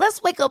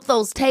 Let's wake up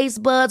those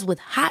taste buds with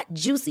hot,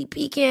 juicy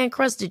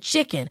pecan-crusted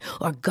chicken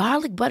or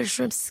garlic butter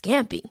shrimp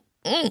scampi.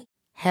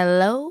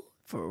 Hello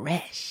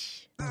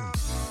Fresh.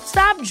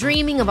 Stop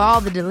dreaming of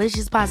all the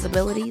delicious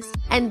possibilities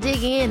and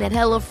dig in at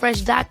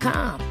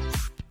HelloFresh.com.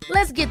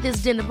 Let's get this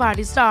dinner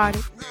party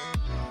started.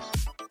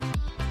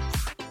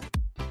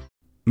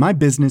 My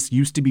business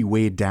used to be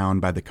weighed down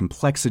by the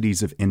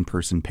complexities of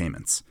in-person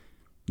payments.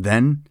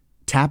 Then,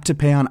 Tap to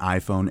Pay on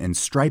iPhone and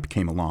Stripe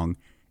came along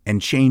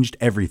and changed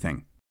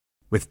everything.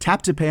 With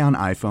Tap to Pay on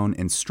iPhone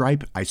and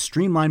Stripe, I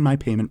streamlined my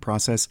payment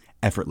process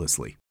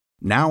effortlessly.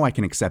 Now I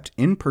can accept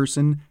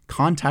in-person,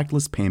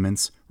 contactless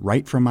payments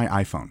right from my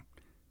iPhone.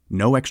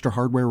 No extra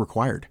hardware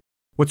required.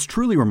 What's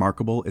truly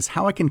remarkable is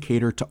how I can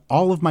cater to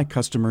all of my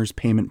customers'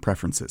 payment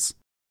preferences.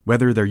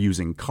 Whether they're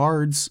using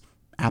cards,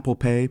 Apple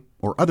Pay,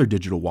 or other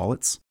digital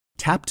wallets,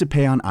 Tap to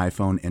Pay on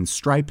iPhone and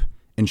Stripe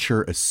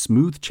ensure a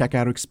smooth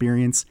checkout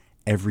experience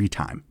every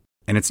time.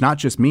 And it's not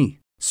just me.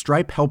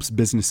 Stripe helps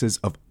businesses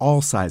of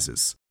all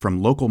sizes,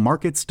 from local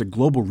markets to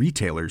global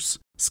retailers,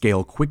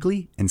 scale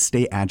quickly and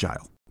stay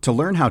agile. To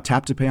learn how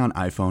Tap to Pay on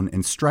iPhone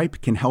and Stripe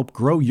can help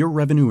grow your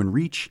revenue and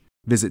reach,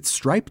 visit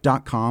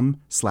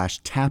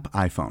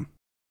stripe.com/tapiphone.